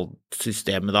Twin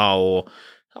Scroll-systemet da, og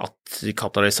at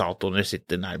katalysatorene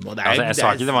sitter nærmere. Jeg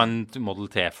sa ikke det var en Model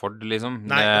T Ford, liksom.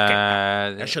 Nei, ok.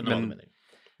 Jeg skjønner hva du mener.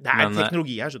 Det er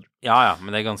teknologi her, skjønner du. Ja,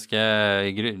 men det er ganske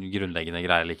grunnleggende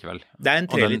greier likevel. Det er en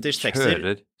 3 liters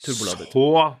 6-er turboladet.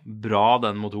 Så bra,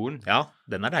 den motoren. Ja,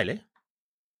 den er deilig.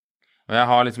 Og jeg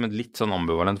har liksom et litt sånn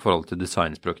ambivalent forhold til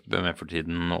designspråk BMW for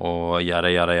tiden, og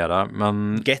gjøre,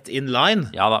 men... Get in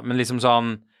line. Ja da, men liksom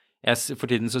sånn, for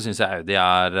tiden så synes jeg Audi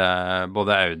er,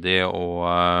 både Audi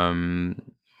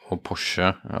og Porsche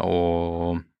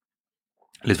og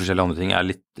litt forskjellige andre ting er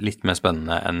litt mer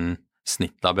spennende enn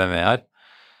snitt av BMW her.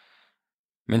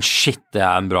 Men shit, det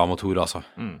en bra motor, altså.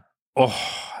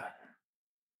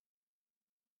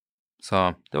 Så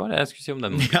det var det jeg skulle si om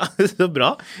den. Ja, så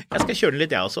bra. Jeg skal kjøre den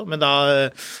litt, jeg også, men da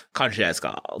kanskje jeg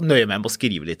skal nøye meg med å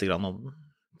skrive litt grann om den.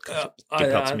 Kanskje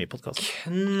ikke prate så mye i podcasten.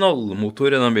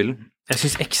 Knallmotor i den bilen. Jeg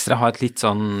synes Extra har et litt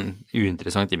sånn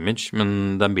uinteressant image,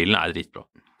 men den bilen dritbra.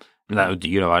 Men det jo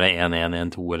dyr, da var det 1.1,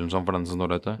 1.2 eller noe sånt for den som står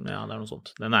der ute. Ja, det noe sånt.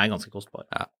 Den ganske kostbar.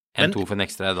 Ja, 1.2 for en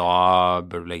Extra, da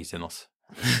bør du legges inn, altså.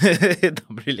 Da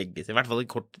blir det legges i hvert fall en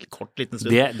kort liten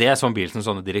stund. Det sånn bil som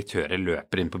sånne direktører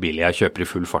løper inn på bilen. Jeg kjøper i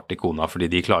full fart i kona fordi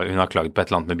hun har klaget på et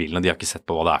eller annet med bilen, og de har ikke sett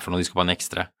på hva det for noe, de skal bare ha en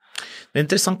Extra. Det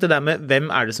interessant det der med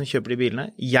hvem det som kjøper de bilene.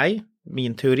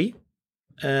 Min teori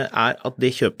at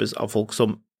det kjøpes av folk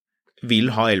som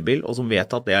vil ha elbil, og som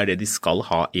vet at det det de skal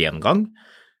ha en gang,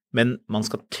 men man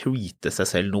skal treate seg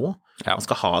selv nå. Ja. Man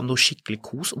skal ha noe skikkelig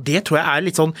kos, og det tror jeg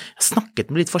litt sånn, jeg snakket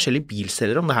med litt forskjellige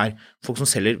bilselgere om det her, folk som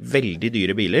selger veldig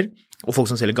dyre biler, og folk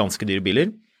som selger ganske dyre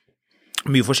biler,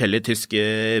 mye forskjellige tyske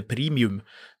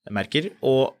premium-merker,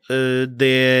 og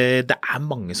det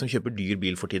mange som kjøper dyr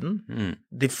bil for tiden,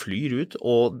 det flyr ut,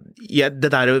 og det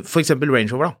der, for eksempel Range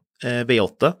Rover da,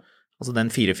 V8, altså den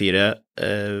 4.4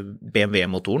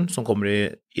 BMW-motoren som kommer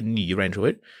i den nye Range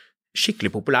Rover,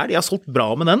 skikkelig populær, de har solgt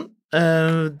bra med den,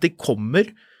 det kommer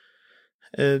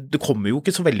jo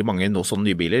ikke så veldig mange nå sånne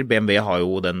nye biler. BMW har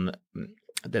jo den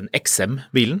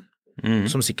XM-bilen,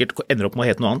 som sikkert ender opp med å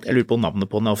hete noe annet. Jeg lurer på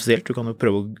navnet på den offisielt. Du kan jo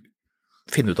prøve å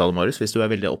finne ut av det, Marius, hvis du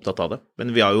veldig opptatt av det.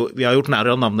 Men vi har gjort nær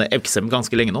av navnet XM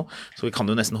ganske lenge nå, så vi kan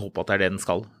jo nesten håpe at det det den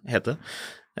skal hete.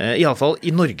 I alle fall,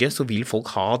 i Norge så vil folk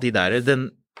ha dette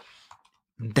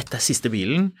siste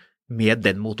bilen med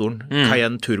den motoren.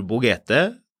 Cayenne Turbo GT,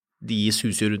 de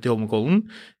suser rundt i Holmenkollen.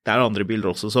 Det andre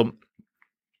biler også som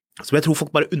jeg tror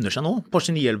folk bare unner seg nå,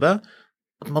 Porsche 911,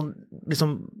 at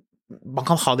man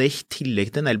kan ha det i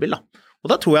tillegg til en elbil da. Og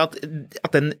da tror jeg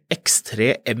at den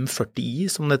X3 M40i,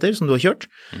 som den heter, som du har kjørt,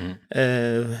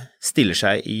 stiller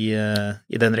seg i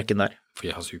den rekken der. For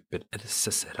jeg har super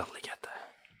RSS Rally GT.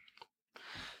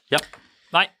 Ja,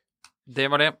 nei, det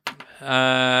var det.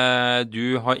 Du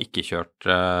har ikke kjørt,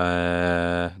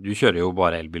 du kjører jo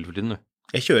bare elbil for tiden, du.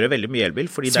 Jeg kjører veldig mye elbil.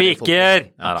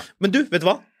 Sviker! Ja. Men du, vet du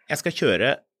hva? Jeg skal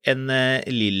kjøre en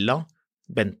lilla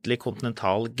Bentley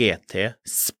Continental GT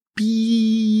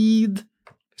Speed.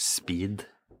 Speed?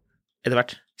 Etter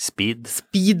hvert.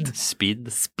 Speed.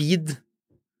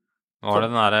 Hva var det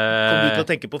den der... Kom du til å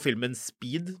tenke på filmen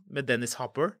Speed med Dennis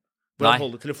Hopper? Hvor han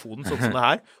holder telefonen sånn som det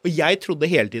her. Og jeg trodde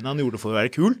hele tiden han gjorde det for å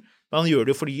være kul, men han gjør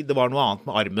det jo fordi det var noe annet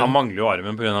med armen. Han mangler jo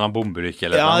armen på grunn av en bomberykke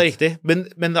eller noe. Ja, riktig.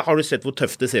 Men har du sett hvor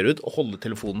tøft det ser ut å holde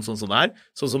telefonen sånn som det er?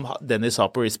 Sånn som Dennis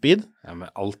Hopper i Speed? Ja, men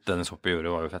alt Dennis Hopper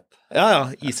gjorde var jo fett. Ja,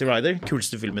 Easy Rider.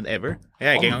 Kuleste filmen ever.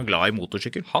 Jeg ikke engang glad i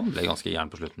motorsykkel. Han ble ganske gæren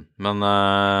på slutten, men...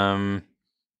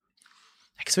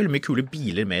 Det ikke så veldig mye kule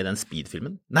biler med i den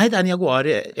Speed-filmen. Nei, det en Jaguar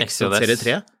XJ serie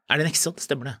 3. Det en XJ?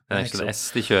 Stemmer det? Det en XJS.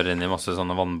 De kjører inn i masse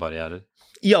sånne vannbarrierer.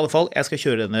 I alle fall, jeg skal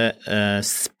kjøre denne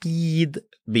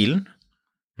Speed-bilen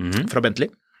fra Bentley,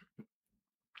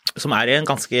 som i en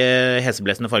ganske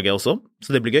heseblesende farge også,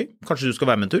 så det blir gøy. Kanskje du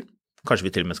skal være med en tur? Kanskje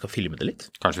vi til og med skal filme det litt?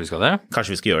 Kanskje vi skal det?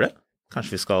 Kanskje vi skal gjøre det?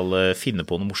 Kanskje vi skal finne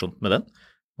på noe morsomt med den?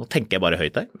 Nå tenker jeg bare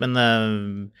høyt der, men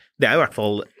det jo i hvert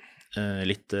fall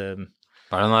litt...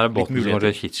 Hva den der båten som var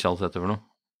Hitchhals etter for noe?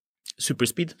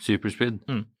 Superspeed. Superspeed.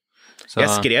 Jeg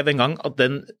skrev en gang at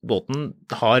den båten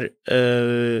den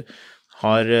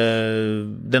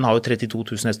har jo 32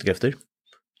 000 hestekrefter,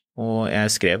 og jeg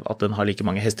skrev at den har like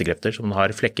mange hestekrefter som den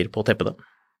har flekker på teppene.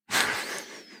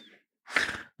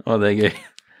 Å, det gøy.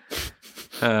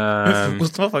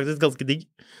 Osten var faktisk ganske digg.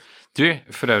 Du,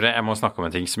 for øvrig, jeg må snakke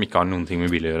om en ting som ikke har noen ting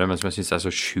med bil å gjøre, men som jeg synes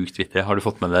så sjukt vittig. Har du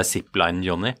fått med deg Zipline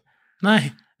Johnny?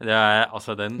 Nei. Det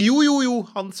altså den... Jo,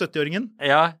 han 70-åringen.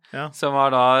 Ja, som har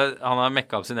han har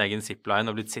mekket opp sin egen zipline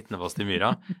og blitt sittende fast i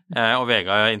myra, og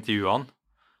Vega har intervjuet han.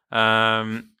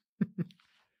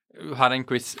 Her en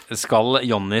quiz. Skal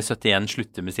Johnny 71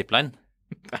 slutte med zipline?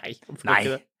 Nei.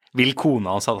 Ikke det. Vil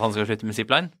kona hans at han skal slutte med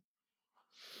zipline?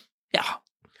 Ja.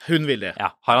 Hun vil det.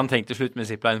 Ja. Har han tenkt å slutte med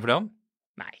zipline for det om?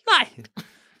 Nei.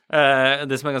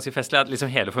 Det som ganske festlig at liksom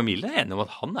hele familien enige om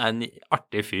at han en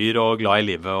artig fyr og glad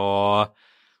i livet, og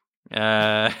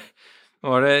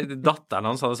var det datteren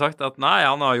hans hadde sagt at nei,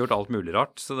 han har gjort alt mulig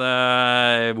rart, så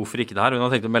hvorfor ikke det her? Hun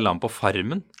har tenkt å melde ham på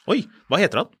Farmen. Oi, hva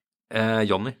heter han?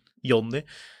 Johnny.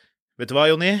 Vet du hva,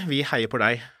 Johnny? Vi heier på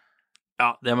deg. Ja,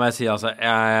 det må jeg si, altså.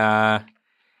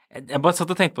 Jeg bare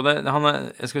satt og tenkte på det.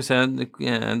 Jeg skulle se,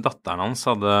 datteren hans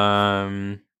hadde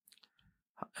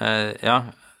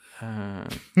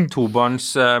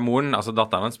tobarnsmoren, altså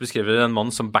datteren hans, beskriver en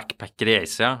mann som backpacker i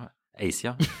Asia.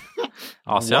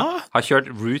 Asia. Hva? Har kjørt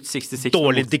Route 66.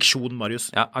 Dårlig diksjon, Marius.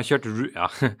 Ja, har kjørt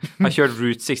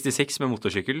Route 66 med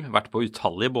motorsykkel, vært på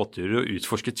utallige båtturer og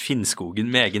utforsket Finnskogen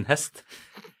med egen hest.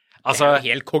 Altså,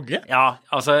 Helt konge. ja,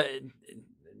 altså,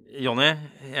 Jonny,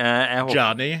 jeg håper...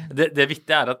 Johnny. Det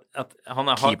viktige er at han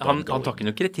Keep on tar ikke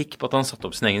noe kritikk på at han satt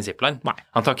opp sin egen zipline. Nei.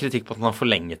 Han tar kritikk på at han har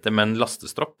forlenget det med en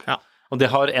lastestropp. Ja. Og det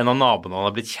har en av naboene han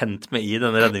har blitt kjent med i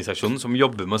denne redningsaksjonen, som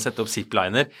jobber med å sette opp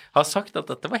zipliner, har sagt at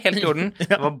dette var helt i orden.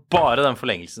 Det var bare den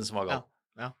forlengelsen som var gal.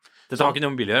 Ja. Dette har ikke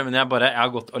noe med bil å gjøre, men jeg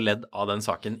har gått og ledd av den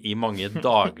saken i mange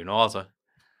dager nå, altså.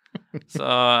 Så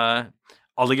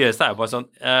aller gøyeste er jo bare sånn,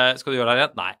 skal du gjøre det her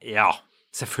igjen? Nei, ja,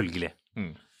 selvfølgelig.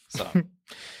 Så.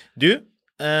 Du,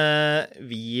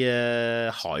 vi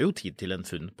har jo tid til en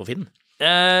funn på Finn.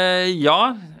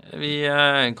 Ja, vi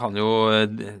kan jo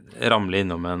ramle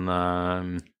innom en...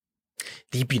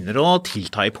 De begynner å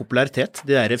tilta i popularitet,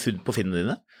 de der funn på Finnene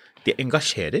dine. De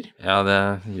engasjerer. Ja, det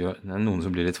er noen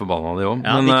som blir litt forbannet av det også.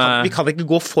 Ja, Men, vi kan ikke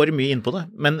gå for mye inn på det,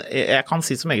 men jeg kan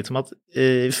si så meget som at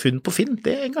funn på Finn,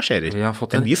 det engasjerer. vi har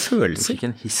fått det er mye vi følelser. fikk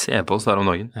en hiss e-post her om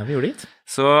dagen. Ja, vi gjorde det.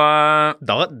 Så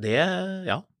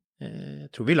Jeg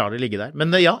tror vi lar det ligge der. Men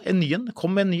ja,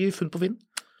 kom med en ny funn på Finn.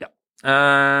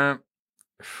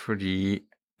 fordi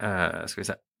skal vi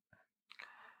se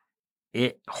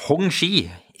Hongxi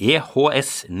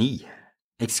EHS9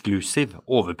 eksklusiv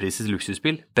overpriset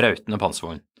luksusbil brautende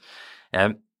panservogn. Jeg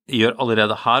gjør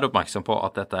allerede her oppmerksom på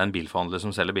at dette er en bilforhandler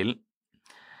som selger bilen.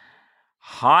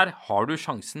 Her har du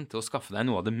sjansen til å skaffe deg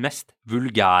noe av det mest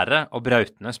vulgære og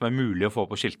brautende som er mulig å få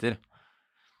på skilter.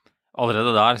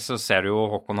 Allerede der så ser du jo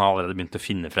Håkon har allerede begynt å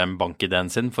finne frem bankideen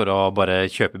sin for å bare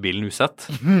kjøpe bilen usett.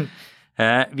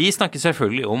 Vi snakker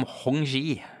selvfølgelig om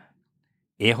Hongxi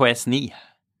EHS9,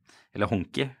 eller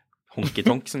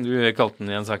Honky-tonk som du kalte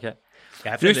den i en sak her.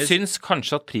 Du syns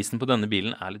kanskje at prisen på denne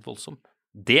bilen er litt voldsom.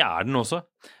 Det er den også,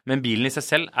 men bilen i seg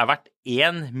selv er verdt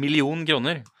 1 million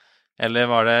kroner. Eller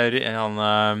var det han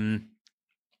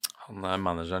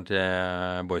manageren til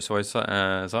Boys Voice sa?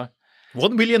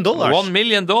 $1 million. $1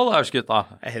 million, gutta.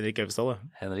 Henrik Elvestad, det.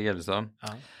 Henrik Elvestad. Ja.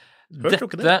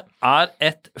 Dette er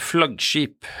et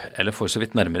flaggskip, eller for så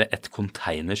vidt nærmere et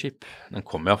containerskip. Den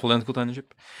kommer i hvert fall i en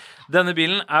containerskip. Denne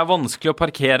bilen er vanskelig å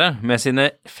parkere med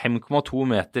sine 5,2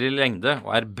 meter i lengde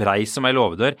og er brei som ei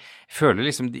låvedør. Jeg føler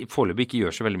liksom de foreløpig ikke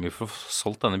gjør så veldig mye for å få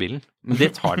solgt denne bilen, men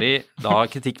det tar de da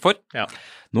kritikk for. Ja.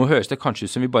 Nå høres det kanskje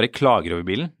ut som vi bare klager over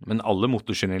bilen, men alle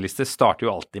motorjournalister starter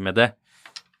jo alltid med det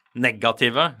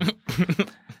negative.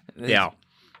 Ja.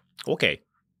 Ok.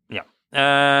 Ja.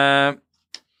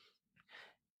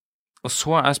 Og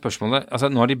så er spørsmålet, altså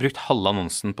nå har de brukt halve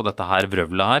annonsen på dette her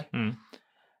vrøvlet her.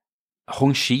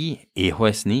 Hongxi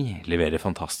EHS9 leverer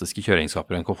fantastiske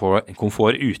kjøreegenskaper og en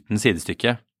komfort uten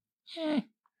sidestykke.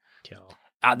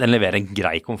 Ja, den leverer en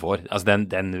grei komfort. Altså,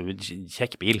 det er en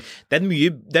kjekk bil. Det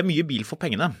er mye bil for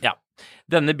pengene. Ja.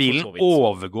 Denne bilen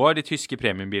overgår de tyske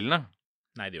premiumbilene.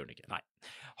 Nei, det gjør den ikke. Nei.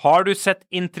 Har du sett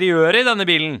interiøret i denne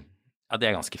bilen? Ja, det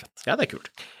er ganske fett. Ja, det er kult.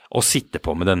 Å sitte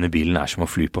på med denne bilen er som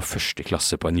å fly på første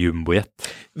klasse på en jumbojet.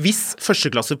 Hvis første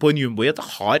klasse på en jumbojet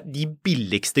har de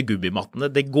billigste gummimattene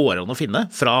det går an å finne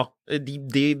fra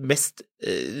de mest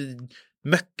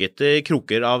møkkete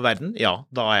kroker av verden, ja,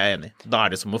 da er jeg enig. Da er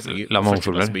det som å fly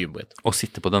første klasse på jumbojet. Å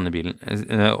sitte på denne bilen,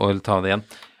 og ta det igjen,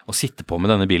 å sitte på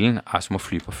med denne bilen er som å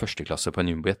fly på første klasse på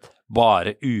en jumbojet.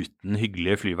 Bare uten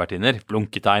hyggelige flyvertinner.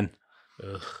 Blunketegn.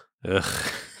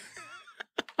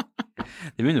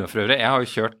 Det begynner for øvrig.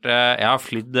 Jeg har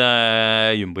flydd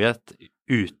jumbojet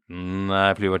uten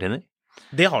flyvertinner.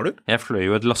 Det har du. Jeg fløy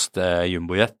jo et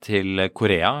lastejumbojet til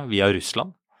Korea via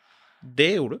Russland.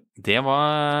 Det gjorde du. Det var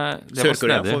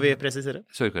Sør-Korea får vi presisere.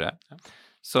 Sør-Korea.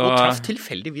 Så, og traff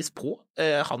tilfeldigvis på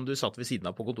han du satt ved siden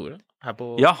av på kontoret.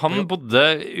 Ja, han bodde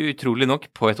utrolig nok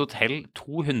på et hotell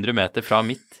 200 meter fra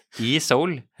mitt i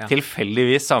Seoul. Ja.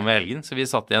 Tilfeldigvis samme helgen, så vi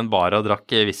satt i en bar og drakk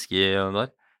whisky der.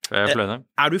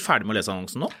 Er du ferdig med å lese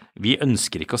annonsen nå? Vi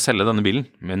ønsker ikke å selge denne bilen,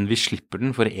 men vi slipper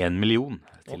den for 1 million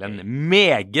til en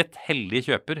meget heldig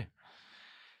kjøper.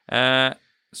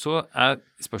 Så er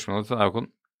spørsmålet til Håkon,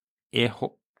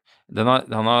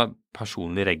 han har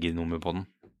personlig reggenummer på den.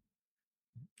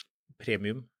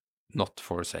 Premium. Not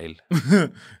for sale.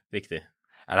 Riktig.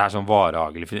 Er det her sånn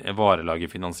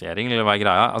varelagerfinansiering, eller hva er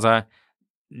greia? Altså,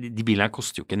 de bilene her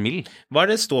koster jo ikke 1 mill. Hva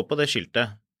er det står på det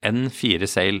skiltet? N4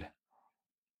 sale.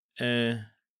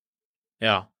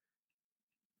 Ja.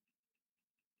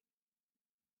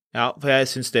 Ja, for jeg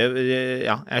synes det,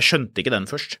 jeg skjønte ikke den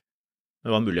først. Det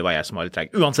var mulig var jeg som var litt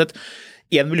treg. Uansett,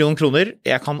 1 million kroner.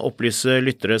 Jeg kan opplyse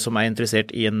lyttere som er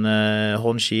interessert i en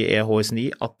Hongxi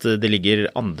EHS9 at det ligger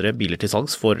andre biler til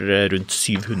salgs for rundt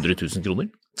 700 000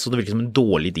 kroner. Så det virker som en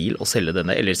dårlig deal å selge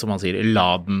denne, eller som han sier,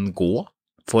 la den gå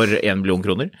for 1 million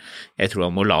kroner. Jeg tror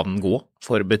han må la den gå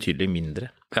for betydelig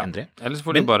mindre enn det. Ellers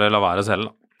får de bare la være å selge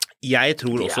da. Jeg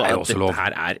tror også at også dette lov.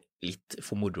 her litt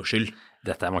for moro skyld.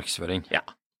 Dette markedsføring. Ja,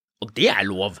 og det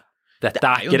lov. Dette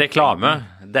er ikke reklame.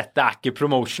 Dette er ikke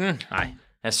promotion. Nei.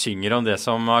 Jeg synger om det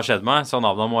som har skjedd meg, så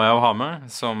navnet må jeg jo ha med,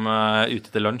 som Ute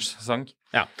til lunsj-sang.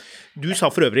 Ja. Du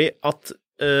sa for øvrig at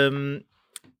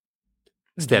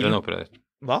Stereoen er oppgradert.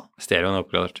 Hva? Stereoen er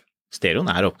oppgradert. Stereoen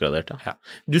er oppgradert, ja.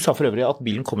 Du sa for øvrig at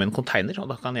bilen kom i en container, og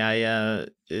da kan jeg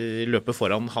løpe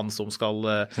foran han som skal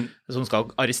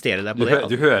arrestere deg på det.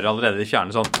 Du hører allerede de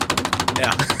fjerne sånn.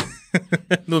 Ja.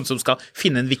 Noen som skal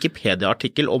finne en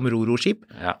Wikipedia-artikkel om Roro-skip.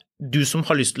 Ja. Du som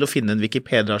har lyst til å finne en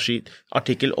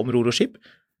Wikipedia-artikkel om Roro-skip,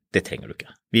 det trenger du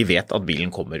ikke. Vi vet at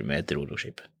bilen kommer med et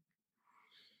Roro-skip.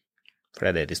 For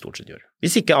det er det de stort sett gjør.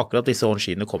 Hvis ikke akkurat disse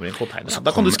håndskidene kommer i en container,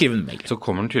 da kan du skrive en mail. Så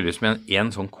kommer den tydeligvis med en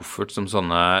sånn koffert som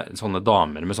sånne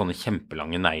damer med sånne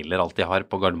kjempelange negler alltid har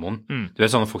på Gardermoen. Du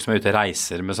vet sånne folk som er ute og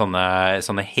reiser med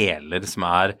sånne hæler som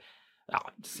er, ja,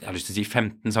 jeg har lyst til å si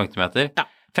 15 centimeter. Ja.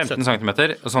 15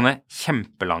 centimeter, og sånne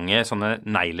kjempelange sånne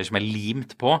negler som er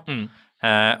limt på.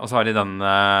 Og så har de den...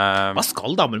 Hva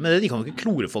skal damer med det? De kan jo ikke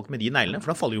klore folk med de neglene,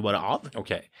 for da faller jo bare av.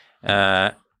 Ok.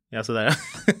 Ja, så der, ja.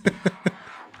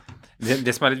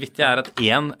 Det som er litt vittig er at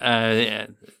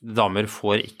damer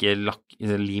får ikke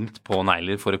limt på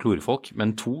negler for å klore folk,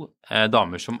 men 2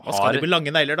 damer som Hva skal de med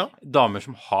lange negler da? Damer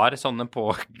som har sånne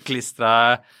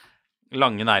påklistra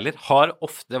lange negler, har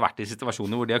ofte vært i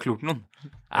situasjoner hvor de har klort noen,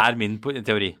 er min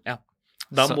teori. Ja.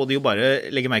 Da må de jo bare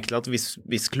legge merke til at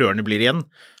hvis klørne blir igjen,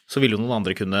 så vil jo noen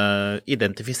andre kunne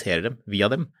identifisere dem via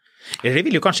dem. Eller det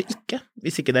vil jo kanskje ikke,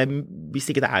 hvis ikke det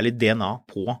er litt DNA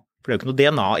på, for det er jo ikke noe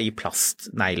DNA i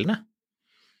plastneglene.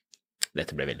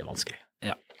 Dette ble veldig vanskelig.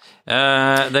 Ja.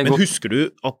 Men husker du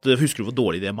hvor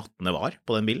dårlig de mattene var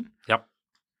på den bilen? Ja.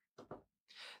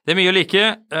 Det er mye å like.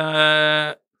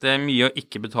 Det er mye å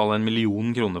ikke betale 1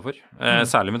 million kroner for.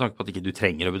 Særlig med tanke på at ikke du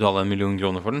trenger å betale 1 million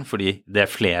kroner for den, fordi det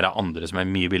er flere andre som er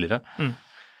mye billigere.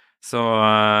 Så,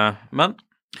 men...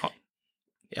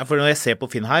 Ja, for når jeg ser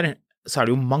på Finn her, så er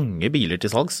det jo mange biler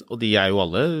til salgs, og de er jo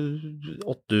alle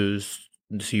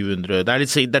 800-700, det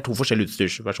er 2 forskjellige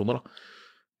utstyrsversjoner da.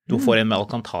 Du får en med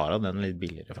Alcantara, den er litt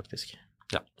billigere faktisk.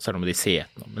 Ja. Så er det med de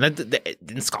setene. Men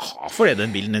den skal ha for det,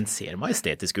 den bilen, den ser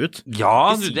majestetisk ut.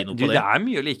 Ja, det er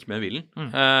mye å like med bilen.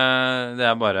 Det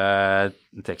er bare,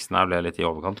 teksten her ble litt i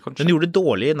overkant, kanskje. Den gjorde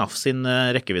dårlig i NAF sin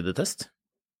rekkeviddetest.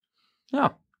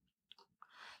 Ja.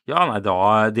 Ja, nei,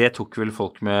 det tok vel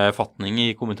folk med fatning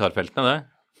i kommentarfeltene, det.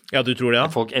 Ja, du tror det, ja?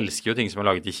 Folk elsker jo ting som er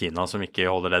laget i Kina, som ikke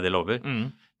holder det de lover.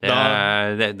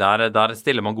 Der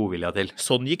stiller man godvilja til.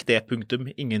 Sånn gikk det, punktum.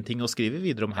 Ingenting å skrive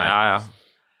videre om her.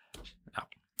 Ja.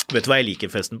 Vet du hva jeg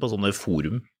liker forresten på sånne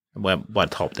forum? Jeg må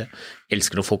bare ta opp det. Jeg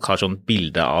elsker når folk har sånn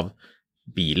bilde av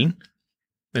bilen,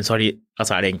 men så har er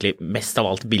det egentlig mest av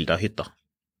alt bilde av hytta.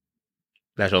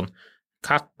 Det er sånn,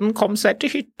 katten kom seg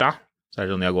til hytta. Så er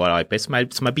det sånn Jaguar I-Pace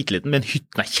som er bitteliten, men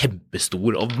hytten er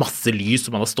kjempestor og masse lys,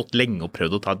 og man har stått lenge og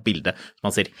prøvd å ta et bilde, så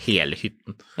man ser hele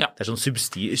hytten. Ja. Det er sånn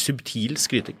subtil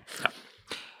skryting. Ja.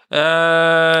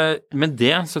 Med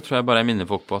det så tror jeg bare jeg minner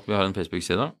folk på at vi har en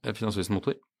Facebook-side, Finansavisen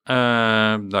Motor.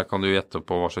 Der kan du gjette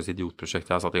på hva slags idiotprosjekt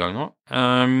jeg har satt i gang nå.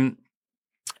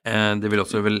 Det vil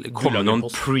også komme noen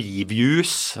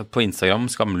previews på Instagram,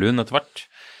 Skamlund etter hvert.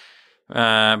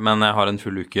 Men jeg har en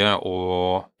full uke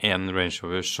og en Range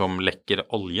Rover som lekker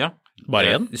olje.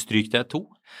 Bare en? Stryk det 2.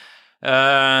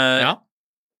 Ja.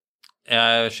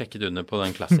 Jeg sjekket under på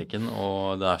den klassikken,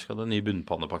 og der skal det ny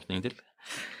bunnpannepakning til.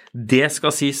 Det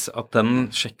skal sies at den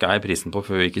sjekket jeg prisen på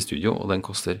før vi gikk i studio, og den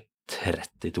koster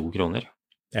 32 kroner.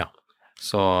 Ja.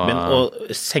 Så, men å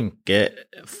senke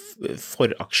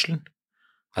foraksjen?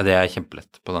 Ja, det er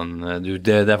kjempelett på den.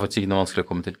 Det er faktisk ikke noe vanskelig å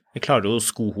komme til. Jeg klarer jo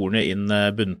skohornet inn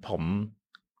bunnpannen.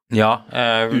 Ja,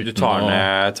 du tar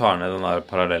ned den der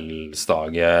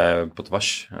parallellstaget på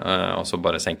tvers, og så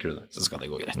bare senker du det, så skal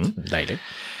det gå greit. Deilig.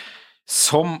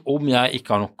 Som om jeg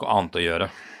ikke har noe annet å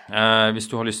gjøre. Hvis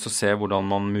du har lyst til å se hvordan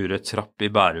man murer trapp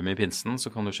i Bærum i pinsen,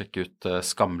 så kan du sjekke ut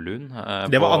Skamlund.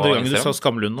 Det var andre gangen du sa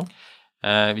Skamlund nå.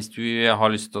 Hvis du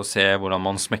har lyst til å se hvordan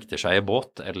man smekter seg i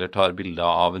båt, eller tar bilder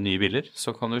av nye biler,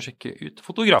 så kan du sjekke ut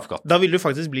Fotografgatt. Da vil du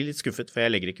faktisk bli litt skuffet, for jeg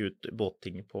legger ikke ut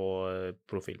båtting på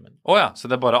profilen. Ja, så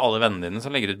det er bare alle vennene dine som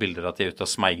legger ut bilder at de er ute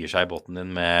og smeiger seg i båten din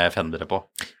med fendere på?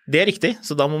 Det er riktig,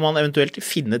 så da må man eventuelt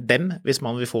finne dem hvis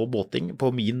man vil få båtting.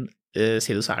 På min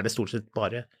side så er det stort sett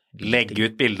bare legg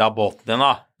ut bilder av båten din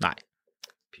da? Nei.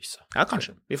 Pysa. Ja,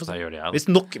 kanskje. Vi får se. Gjør det, ja. Hvis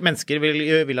nok mennesker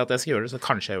vil at jeg skal gjøre det, så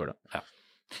kanskje jeg gjør det. Ja.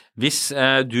 Hvis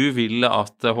du vil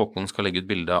at Håkon skal legge ut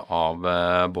bilde av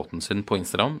båten sin på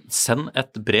Instagram, send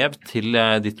et brev til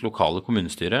ditt lokale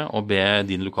kommunestyre og be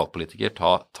din lokalpolitiker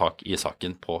ta tak i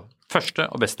saken på første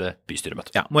og beste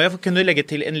bystyremøte. Ja, må jeg kunne legge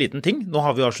til en liten ting? Nå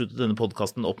har vi avsluttet denne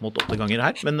podcasten opp mot 8 ganger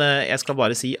her, men jeg skal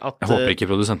bare si at... Jeg håper ikke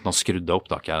produsenten har skrudd av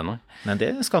opptaket her nå. Nei,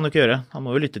 det skal han jo ikke gjøre. Han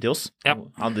må jo lytte til oss. Ja.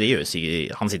 Det gjør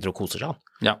han sitter og koser seg, han.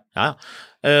 Ja. Ja.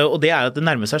 Og det at det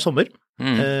nærmer seg sommer.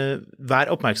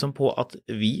 Vær oppmerksom på at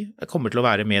vi kommer til å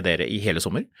være med dere i hele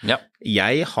sommer. Ja.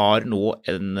 Jeg har nå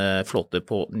en flåte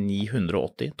på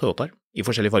 980 Toyotaer i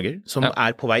forskjellige farger, som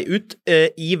er på vei ut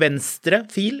i venstre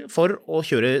fil for å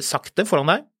kjøre sakte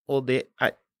foran deg, og det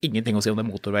er ingenting å si om det er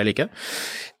motorvei eller ikke.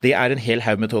 Det er en hel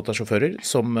haug med Toyota-sjåfører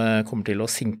som kommer til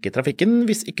å sinke trafikken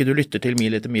hvis ikke du lytter til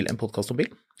Mil etter mil, en podcast om bil.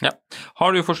 Ja.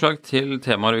 Har du forslag til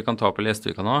temaer vi kan ta opp eller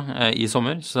gjester vi kan ha i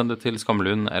sommer, så send det til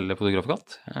Skammelund eller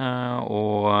Fotografkatt.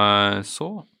 Og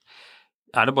så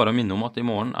er det bare å minne om at i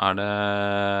morgen er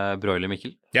det Broiler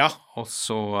Mikkel. Ja. Og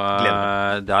så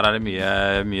der er det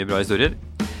mye bra historier.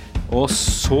 Og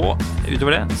så,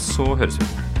 utover det, så høres vi.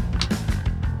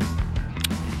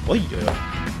 Oi.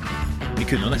 Vi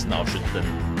kunne jo nesten avslutte den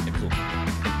episoden.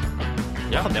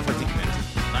 Ja, det er faktisk ikke mer.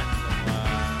 Nei.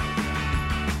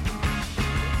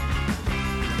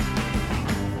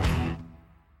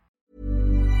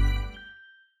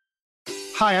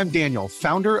 Hi, I'm Daniel,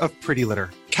 founder of Pretty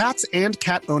Litter. Cats and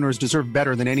cat owners deserve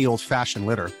better than any old-fashioned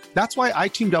litter. That's why I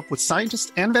teamed up with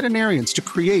scientists and veterinarians to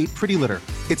create Pretty Litter.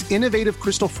 Its innovative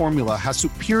crystal formula has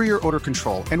superior odor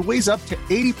control and weighs up to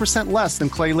 80% less than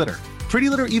clay litter. Pretty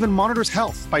Litter even monitors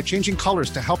health by changing colors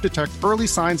to help detect early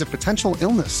signs of potential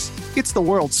illness. It's the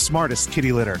world's smartest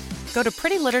kitty litter. Go to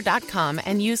prettylitter.com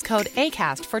and use code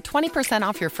ACAST for 20%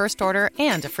 off your first order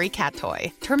and a free cat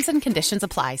toy. Terms and conditions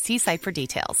apply. See site for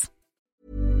details.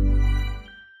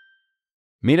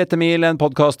 Mil etter mil, en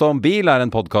podcast om bil, er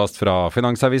en podcast fra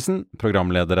Finansavisen.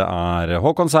 Programledere er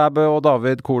Håkon Sæbø og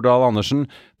David Kordal Andersen.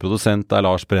 Produsent er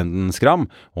Lars Brenden Skram,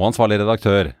 og ansvarlig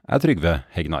redaktør er Trygve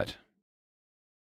Hegnar.